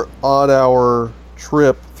 4-odd-hour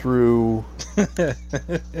trip through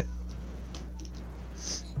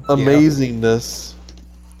amazingness.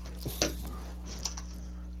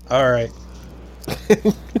 All right.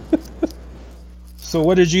 So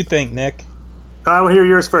what did you think, Nick? I will hear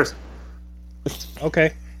yours first.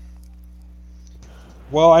 Okay.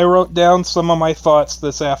 Well, I wrote down some of my thoughts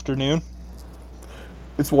this afternoon.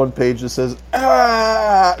 It's one page that says,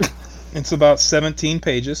 "Ah!" It's about 17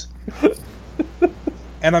 pages.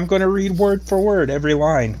 And I'm going to read word for word every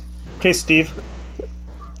line. Okay, Steve.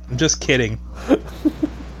 I'm just kidding.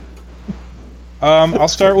 I'll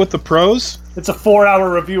start with the pros. It's a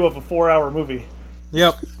 4-hour review of a 4-hour movie.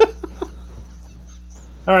 Yep.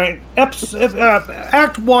 All right,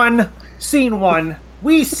 Act 1, Scene 1.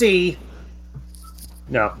 We see.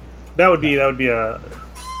 No, that would be a.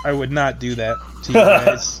 I would not do that to you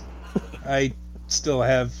guys. I still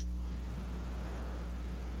have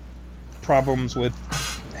problems with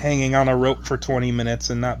hanging on a rope for 20 minutes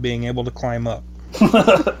and not being able to climb up.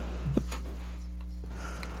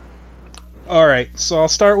 Alright, so I'll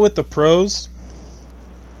start with the pros.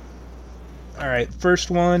 Alright,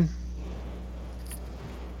 first one.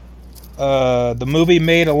 The movie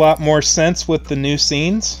made a lot more sense with the new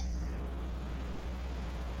scenes.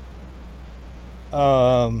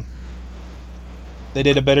 They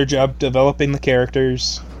did a better job developing the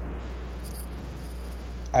characters.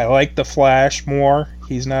 I like the Flash more.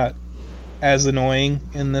 He's not as annoying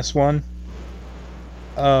in this one.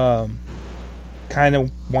 Kind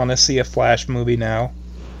of want to see a Flash movie now.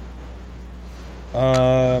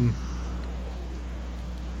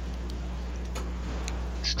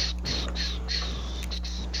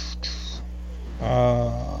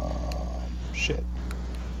 Shit.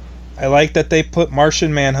 I like that they put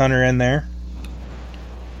Martian Manhunter in there.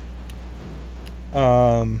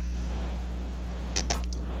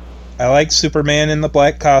 I like Superman in the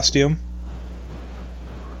black costume.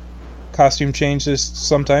 Costume change is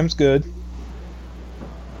sometimes good.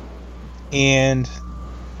 And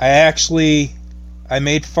I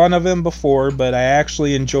made fun of him before, but I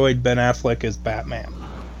actually enjoyed Ben Affleck as Batman.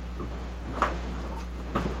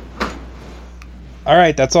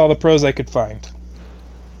 Alright, that's all the pros I could find.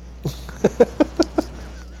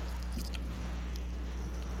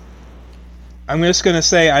 I'm just going to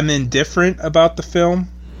say I'm indifferent about the film.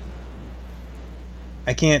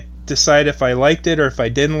 I can't decide if I liked it or if I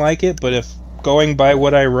didn't like it, but if going by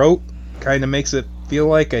what I wrote kind of makes it feel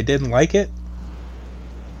like I didn't like it.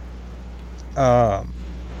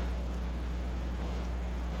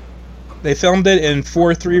 They filmed it in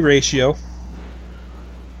 4:3 ratio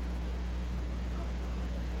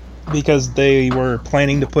because they were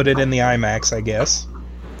planning to put it in the IMAX, I guess.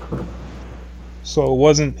 So it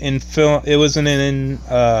wasn't in film. It wasn't in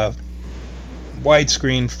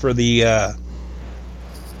widescreen for the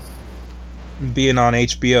being on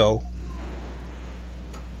HBO.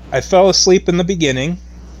 I fell asleep in the beginning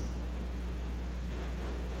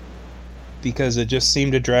because it just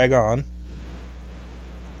seemed to drag on.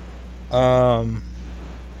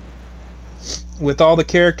 With all the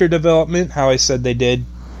character development, how I said they did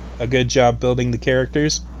a good job building the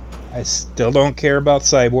characters, I still don't care about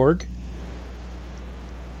Cyborg.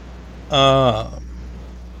 I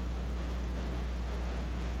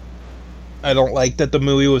don't like that the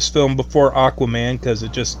movie was filmed before Aquaman because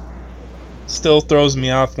it just still throws me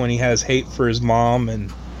off when he has hate for his mom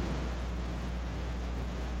and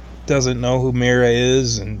doesn't know who Mira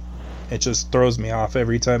is, and it just throws me off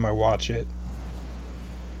every time I watch it.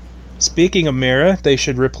 Speaking of Mira, they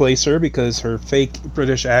should replace her because her fake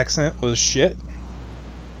British accent was shit.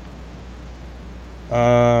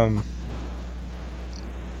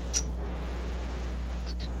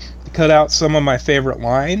 Cut out some of my favorite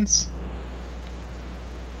lines.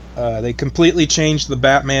 They completely changed the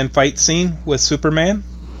Batman fight scene with Superman.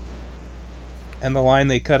 And the line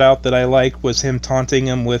they cut out that I liked was him taunting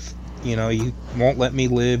him with, you won't let me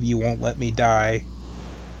live, you won't let me die.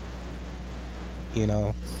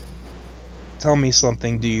 Tell me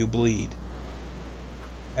something, do you bleed?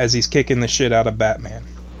 As he's kicking the shit out of Batman.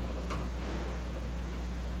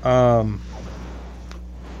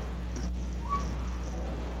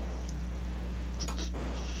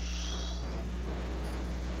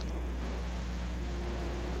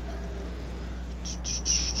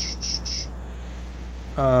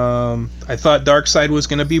 I thought Darkseid was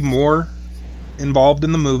going to be more involved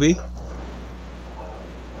in the movie.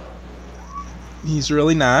 He's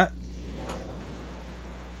really not.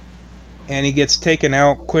 And he gets taken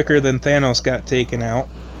out quicker than Thanos got taken out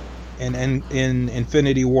in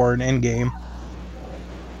Infinity War and Endgame.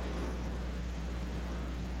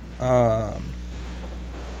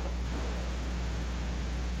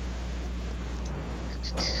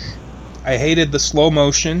 I hated the slow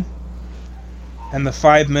motion and the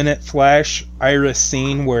 5-minute Flash Iris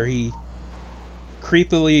scene where he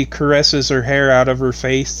creepily caresses her hair out of her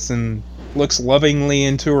face and looks lovingly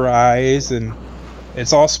into her eyes, and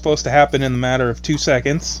it's all supposed to happen in a matter of 2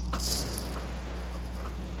 seconds.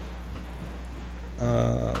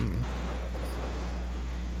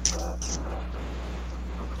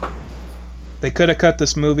 They could have cut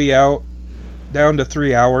this movie out down to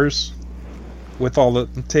 3 hours with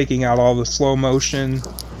taking out all the slow motion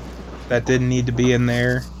that didn't need to be in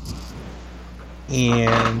there,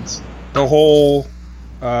 and the whole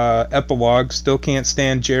epilogue. Still can't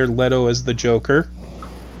stand Jared Leto as the Joker.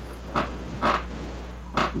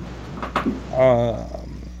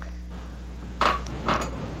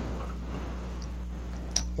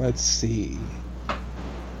 Let's see.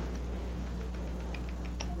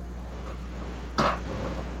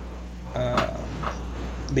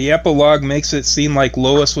 The epilogue makes it seem like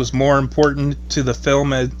Lois was more important to the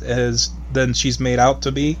film than she's made out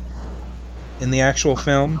to be in the actual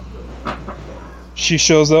film. She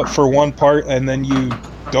shows up for one part and then you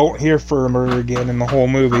don't hear from her again in the whole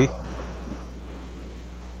movie.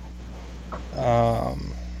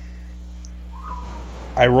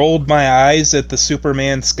 I rolled my eyes at the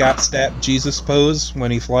Superman Scott Stapp Jesus pose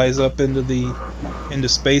when he flies up into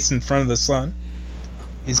space in front of the sun.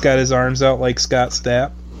 He's got his arms out like Scott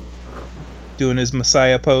Stapp, doing his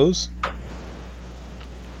Messiah pose.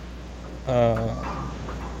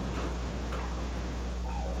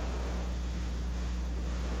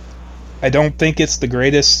 I don't think it's the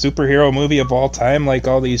greatest superhero movie of all time, like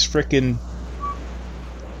all these frickin'...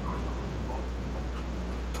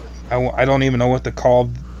 I don't even know what to call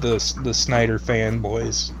the Snyder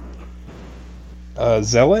fanboys.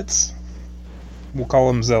 Zealots? We'll call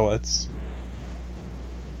them Zealots.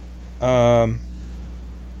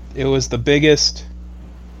 It was the biggest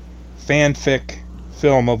fanfic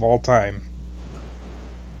film of all time.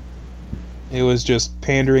 It was just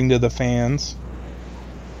pandering to the fans.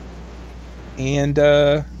 And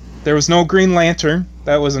there was no Green Lantern.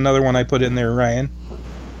 That was another one I put in there, Ryan.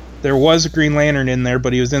 There was a Green Lantern in there,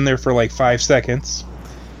 but he was in there for like 5 seconds.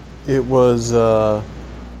 It was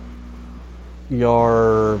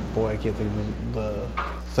Yar. Boy, I can't think of the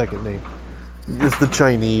second name. It's the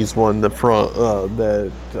Chinese one, the front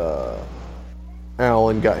that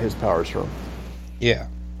Alan got his powers from. Yeah.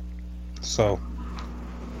 So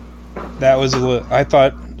that was I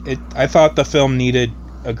thought the film needed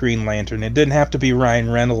a Green Lantern. It didn't have to be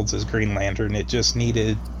Ryan Reynolds as Green Lantern. It just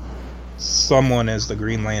needed someone as the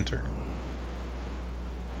Green Lantern.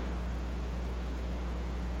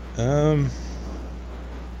 I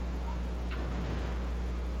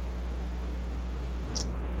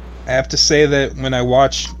have to say that when I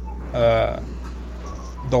watched the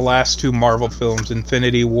last 2 Marvel films,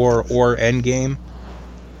 Infinity War or Endgame,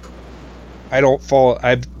 I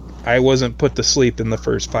wasn't put to sleep in the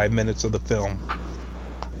first 5 minutes of the film.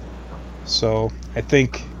 So I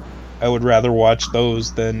think I would rather watch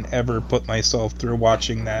those than ever put myself through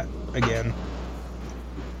watching that again.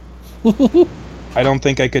 I don't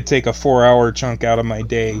think I could take a 4-hour chunk out of my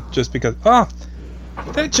day just because,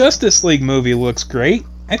 that Justice League movie looks great.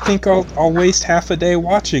 I think I'll waste half a day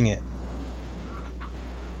watching it.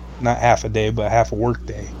 Not half a day, but half a work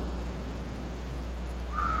day.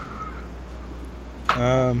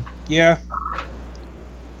 Yeah.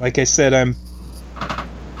 Like I said,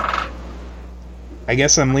 I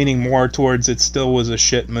guess I'm leaning more towards it still was a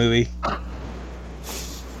shit movie.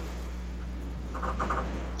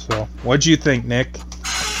 So, what'd you think, Nick?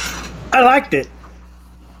 I liked it.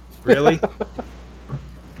 Really?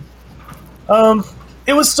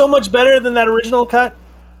 It was so much better than that original cut,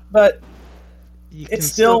 but it's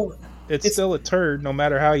still a turd no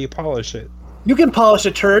matter how you polish it. You can polish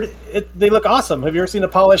a turd. They look awesome. Have you ever seen a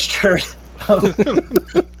polished turd?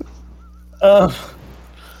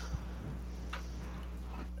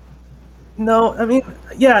 No, I mean,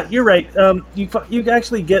 yeah, you're right. You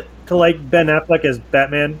actually get to like Ben Affleck as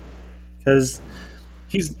Batman because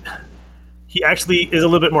he actually is a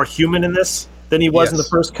little bit more human in this than he was in the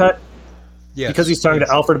first cut. Yes. Because he's talking to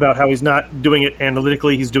Alfred about how he's not doing it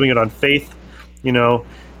analytically, he's doing it on faith. You know,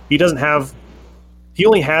 he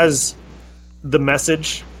only has the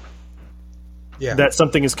message that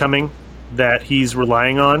something is coming that he's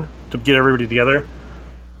relying on to get everybody together.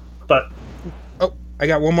 But I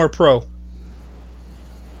got one more pro.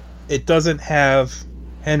 It doesn't have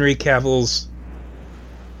Henry Cavill's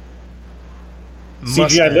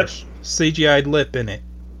CGI'd lip in it.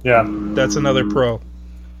 Yeah. That's another pro.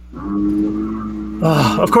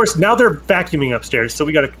 Of course, now they're vacuuming upstairs, so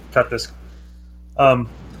we got to cut this. No,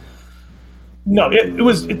 it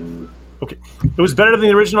was okay. It was better than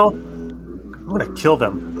the original. I'm gonna kill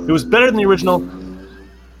them. It was better than the original.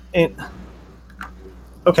 And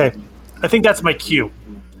okay, I think that's my cue.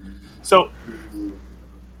 So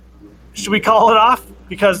should we call it off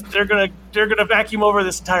because they're gonna vacuum over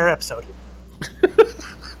this entire episode?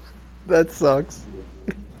 That sucks.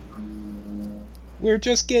 We're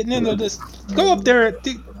just getting into this. Go up there.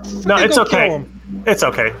 No, it's okay. It's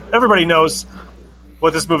okay. Everybody knows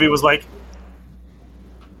what this movie was like.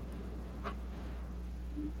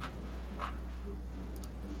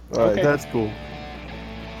 All right, that's cool.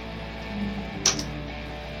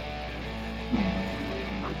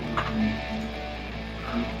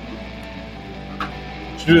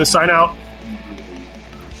 Should we do the sign out?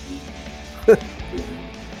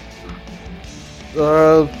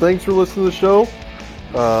 Thanks for listening to the show.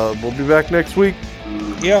 We'll be back next week.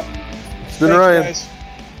 Yep. It's been Ryan. Guys.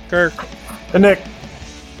 Kirk. And Nick.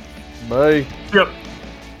 Bye. Yep.